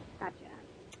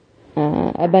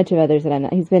 Gotcha. A bunch of others that I'm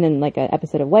not. He's been in like an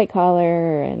episode of White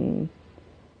Collar, and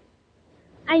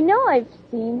I know I've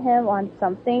seen him on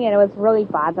something, and it was really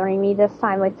bothering me this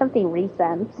time, like something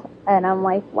recent. And I'm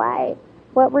like, why?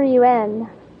 What were you in?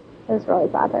 It was really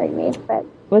bothering me, but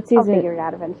what season? I'll figure it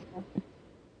out eventually.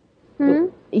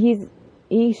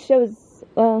 He shows.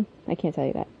 Well, I can't tell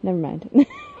you that. Never mind.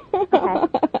 Okay.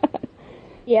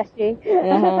 ESG.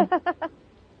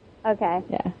 Okay.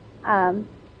 Yeah.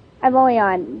 I'm only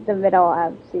on the middle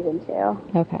of season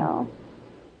 2. Okay. So,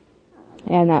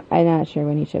 yeah, I'm not sure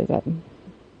when he shows up.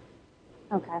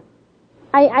 Okay.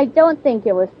 I don't think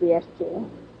it was BSG.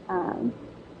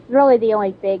 Really, the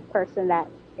only big person that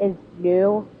is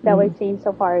new that we've seen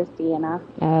so far is Deanna.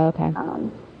 Oh, okay.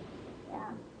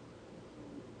 Yeah.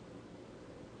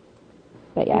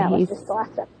 But yeah, he's just the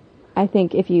last episode. I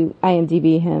think if you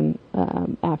IMDb him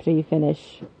after you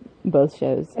finish both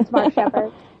shows, it's Mark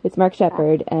Shepard. It's Mark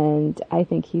Shepard, and I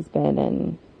think he's been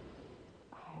in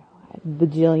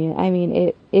bajillion. I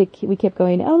mean, we kept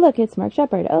going, oh look, it's Mark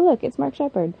Shepard. Oh look, it's Mark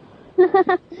Shepard.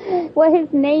 Well,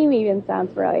 his name even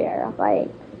sounds familiar. Like,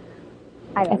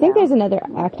 I think know. There's another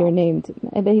actor named,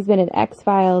 but he's been in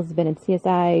X-Files, he's been in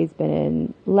CSI, he's been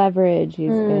in Leverage, he's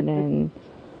been in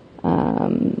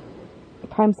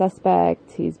Prime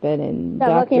Suspect, he's been in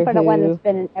Doctor Who. I'm looking for the one that's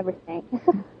been in everything.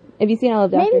 Have you seen all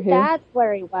of Doctor Who? Maybe that's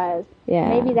where he was. Yeah.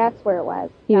 Maybe that's where it was.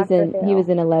 He was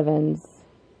in Eleven's,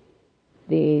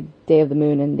 The Day of the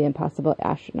Moon, and The Impossible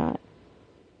Astronaut.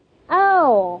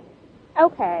 Oh,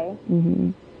 okay.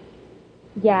 Mm-hmm.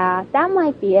 Yeah, that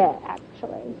might be it,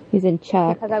 actually. He's in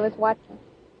Chuck. Because I was watching.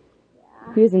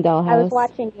 Yeah. He was in Dollhouse. I was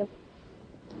watching you.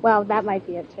 Well, that might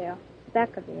be it, too.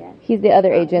 That could be it. He's the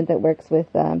other agent that works with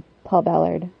Paul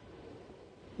Ballard.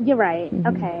 You're right.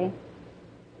 Mm-hmm. Okay.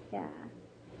 Yeah.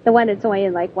 The one that's only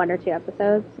in like 1 or 2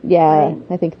 episodes? Yeah, right?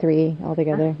 I think 3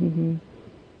 altogether. Mm-hmm.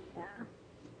 Yeah.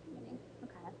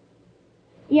 Okay.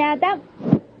 Yeah, that.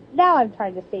 Now I'm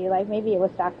trying to see, like, maybe it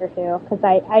was Doctor Who, because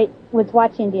I was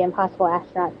watching The Impossible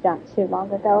Astronaut not too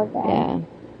long ago again.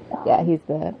 Yeah. Yeah, he's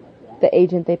the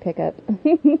agent they pick up.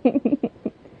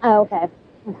 Oh, okay.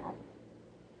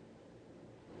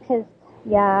 His,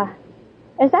 yeah.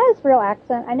 Is that his real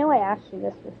accent? I know I asked you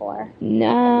this before.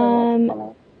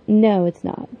 No, it's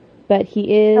not. But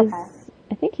he is, okay.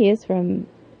 I think he is from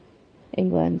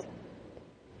England.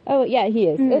 Oh, yeah, he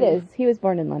is. It is. He was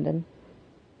born in London.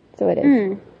 So it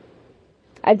is.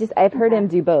 I've heard him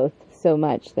do both so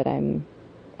much that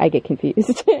I get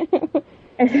confused.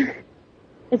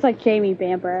 It's like Jamie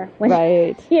Bamber.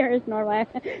 Right. Here is normal.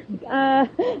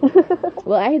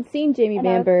 Well, I had seen Jamie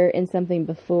Bamber in something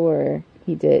before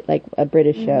he did, like a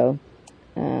British show.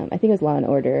 I think it was Law and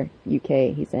Order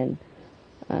UK he's in.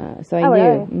 So I knew.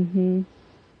 Really? Mm-hmm.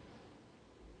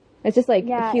 It's just like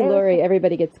Hugh Laurie,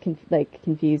 everybody gets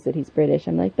confused that he's British.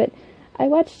 I'm like, but I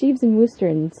watched Jeeves and Wooster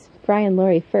and Fry and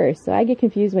Laurie first, so I get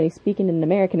confused when he's speaking in an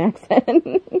American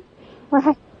accent.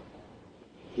 Right.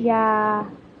 Yeah.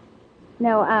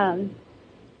 No,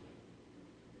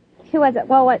 who was it?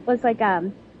 Well, what was like,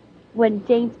 when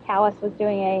James Callis was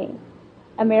doing a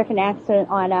American accent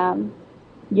on,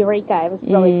 Eureka, it was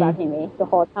really bugging me the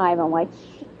whole time. I'm like,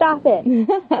 stop it.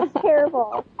 That's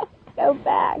terrible. Go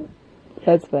back.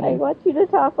 That's funny. I want you to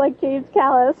talk like James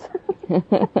Callis.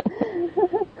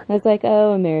 I was like,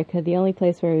 oh, America, the only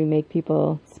place where we make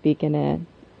people speak in a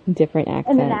different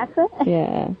accent. In an accent?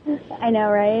 Yeah. I know,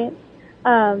 right?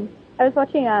 I was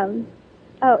watching,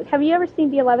 have you ever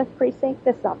seen The 11th Precinct?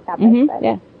 This is off topic. But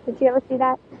yeah. Did you ever see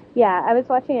that? Yeah, I was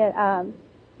watching it,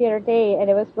 the other day, and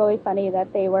it was really funny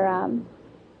that they were,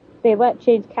 they let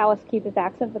James Callis keep his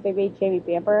accent, but they made Jamie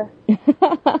Bamber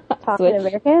talk in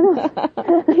American.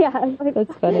 Yeah.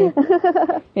 That's funny.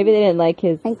 Maybe they didn't like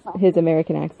his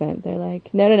American accent. They're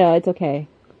like, no, it's okay.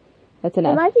 That's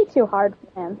enough. It might be too hard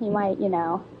for him. He might,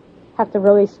 have to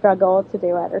really struggle to do it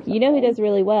or something. You know who does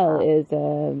really well is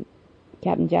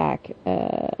Captain Jack,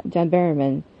 John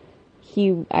Barrowman.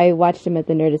 I watched him at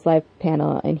the Nerdist Live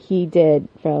panel, and he did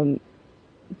from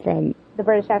the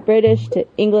British accent. British to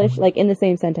English, like in the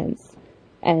same sentence.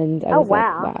 And I was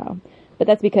like, wow. But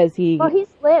that's because he's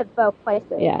lived both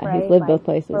places. Yeah, right? He's lived both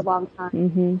places for a long time.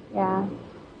 Mm-hmm. Yeah.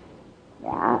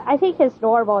 Yeah, I think his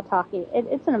normal talking,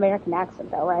 it's an American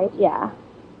accent though, right? Yeah.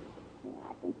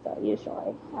 I think so,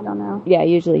 usually. I don't know. Yeah,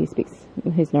 usually he speaks,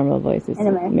 his normal voice is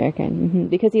American. Mm-hmm.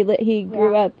 Because he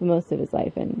grew up most of his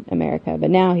life in America,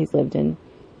 but now he's lived in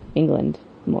England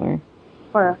more.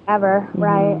 Forever,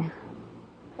 right.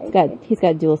 He's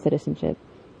got dual citizenship.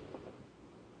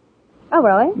 Oh,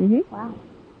 really? Mm-hmm. Wow.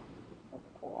 That's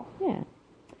cool. Yeah.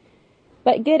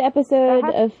 But good episode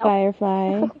of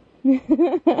Firefly. It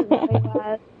really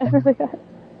was.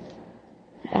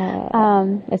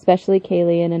 Especially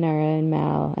Kaylee and Inara and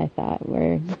Mal, I thought,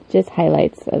 were just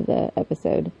highlights of the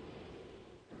episode.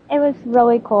 It was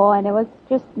really cool, and it was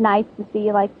just nice to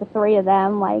see, like, the three of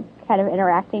them, like, kind of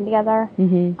interacting together.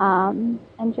 Mm-hmm.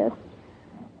 And just,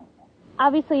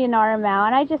 obviously, Inara and Mal,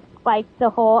 and I just like the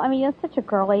whole, I mean, it's such a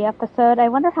girly episode. I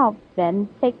wonder how Ben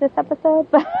takes this episode,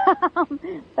 but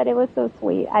it was so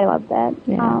sweet. I loved it.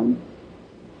 Yeah.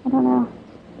 I don't know.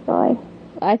 Really.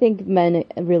 I think men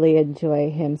really enjoy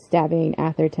him stabbing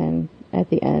Atherton at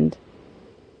the end.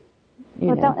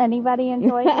 Don't anybody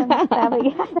enjoy him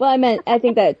stabbing? Well, I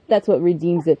think that's what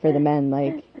redeems it for the men.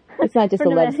 Like, it's not just a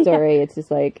love story. It's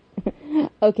just like,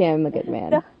 okay, I'm a good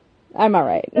man. I'm all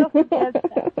right. Don't forget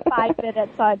the 5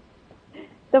 minutes on.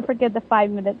 Don't forget the 5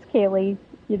 minutes Kaylee,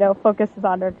 focuses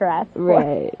on her dress.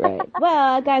 Right.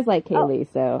 Well, guys like Kaylee,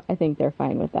 so I think they're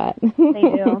fine with that. They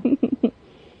do. They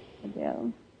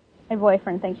do. My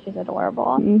boyfriend thinks she's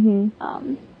adorable.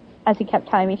 Mm-hmm. As he kept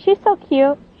telling me, she's so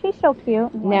cute. She's so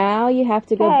cute. Now you have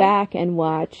to go back and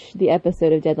watch the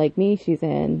episode of Dead Like Me she's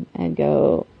in and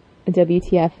go,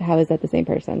 WTF, how is that the same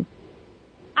person?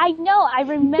 I know. I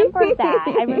remember that.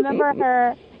 I remember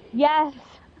her. Yes.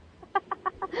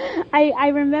 I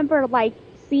remember, like,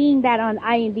 seeing that on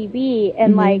IMDb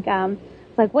and,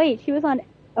 like, wait, she was on,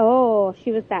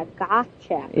 she was that goth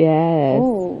chick. Yes.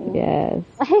 Ooh. Yes.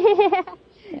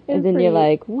 And then you're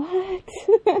like, what?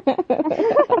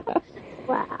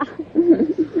 Wow.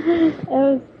 It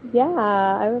was,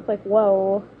 I was like,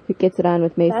 whoa. Who gets it on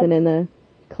with Mason in the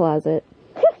closet?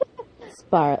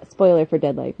 Spoiler for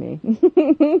Dead Like Me.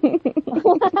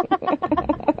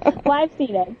 Well, I've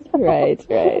seen it. Right.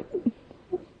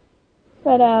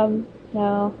 But,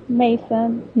 no,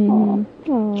 Mason.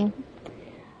 Mm-hmm. Aww.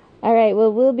 All right,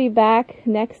 well, we'll be back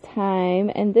next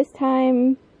time, and this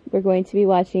time we're going to be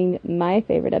watching my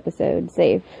favorite episode,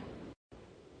 Safe.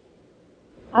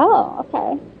 Oh,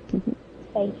 okay.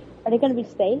 safe? Are they going to be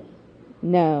safe?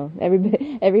 No,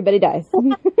 everybody dies.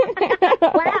 Wow.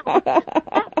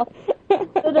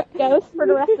 So there's ghosts for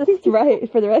the rest of the season.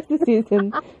 Right, for the rest of the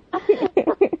season.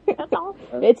 That's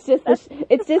awesome. It's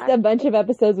just a bunch of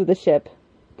episodes with a ship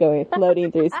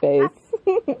floating through space.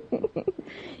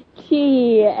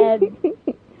 Gee, and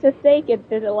to think it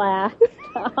didn't last.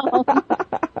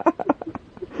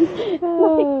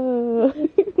 Oh.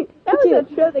 That was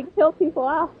a show that killed people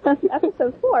off on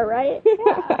episode 4, right?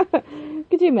 Yeah.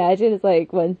 Could you imagine? It's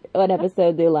like one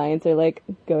episode, the Alliance are like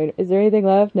going, is there anything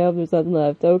left? No, there's nothing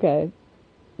left. Okay.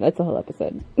 That's the whole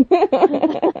episode. It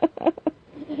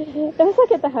was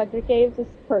like at the Hunger Games, this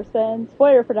person,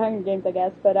 spoiler for the Hunger Games, I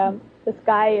guess, but this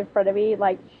guy in front of me,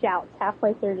 like, shouts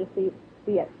halfway through the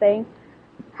thing,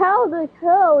 how the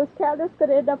hell is Katniss going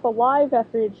to end up alive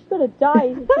after it? She's going to die.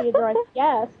 And she's like,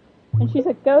 yes. And she's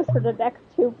a ghost for the next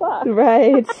 2 books.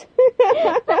 Right. That's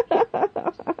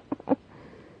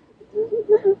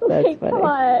like, funny. come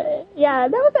on. Yeah,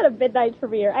 that was at a midnight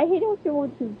premiere. I hate how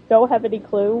people who don't have any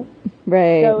clue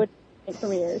Right. go to midnight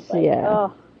premieres. Like,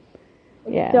 oh,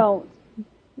 yeah. don't.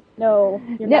 No,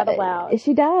 you're not allowed.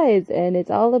 She dies, and it's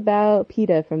all about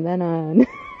PETA from then on.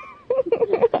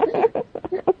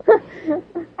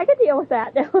 I could deal with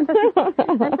that.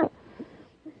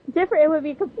 Different. It would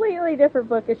be a completely different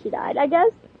book if she died. I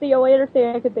guess the only other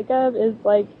thing I could think of is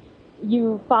like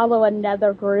you follow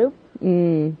another group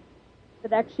the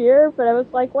next year. But I was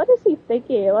like, what is he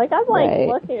thinking? Like I'm like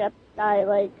looking at the guy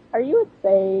like, are you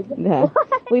insane? Yeah.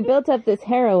 We built up this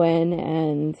heroine,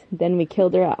 and then we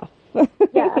killed her off.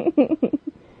 Yeah.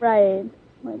 Right.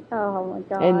 Like, oh my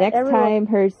god. And next time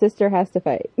her sister has to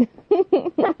fight.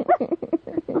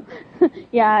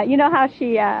 Yeah, you know how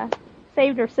she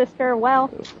saved her sister? Well,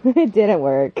 it didn't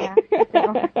work. Yeah, it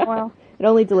didn't work. Well, it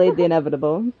only delayed the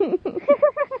inevitable.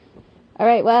 All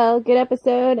right, well, good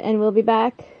episode, and we'll be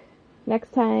back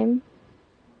next time.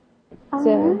 All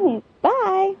right.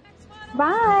 Bye.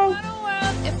 Bye.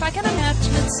 If I can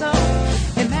imagine it so,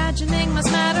 imagining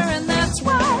must matter, and that's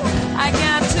why I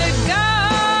got to go.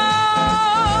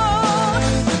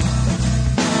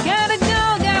 Gotta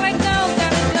go, gotta go,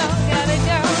 gotta go, gotta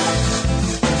go.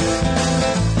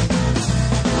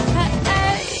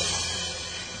 Hey.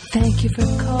 Thank you for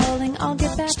calling. I'll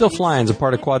get back. Still Flying is a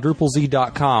part of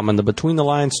QuadrupleZ.com and the Between the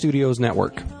Lines Studios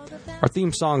network. Our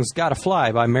theme song is Gotta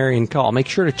Fly by Marion Call. Make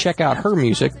sure to check out her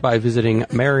music by visiting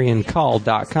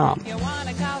marioncall.com.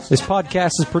 This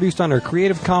podcast is produced under a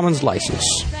Creative Commons license.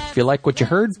 If you like what you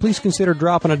heard, please consider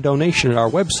dropping a donation at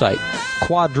our website,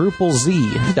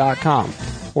 QuadrupleZ.com,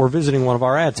 or visiting one of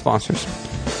our ad sponsors.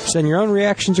 Send your own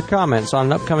reactions or comments on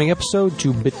an upcoming episode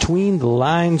to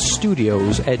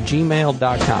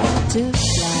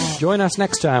betweenthelines.studios@gmail.com. Join us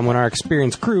next time when our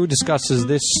experienced crew discusses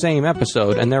this same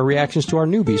episode and their reactions to our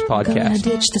Newbies Gonna podcast.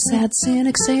 ditch the sad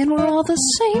cynic saying we're all the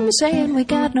same, saying we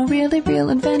got no really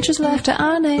real adventures left to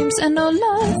our names, and no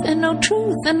love, and no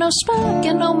truth, and no spark,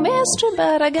 and no mystery,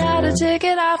 but I gotta take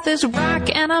it off this rock,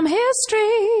 and I'm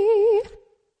history.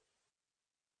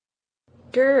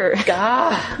 Grr.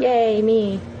 Gah. Yay,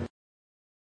 me.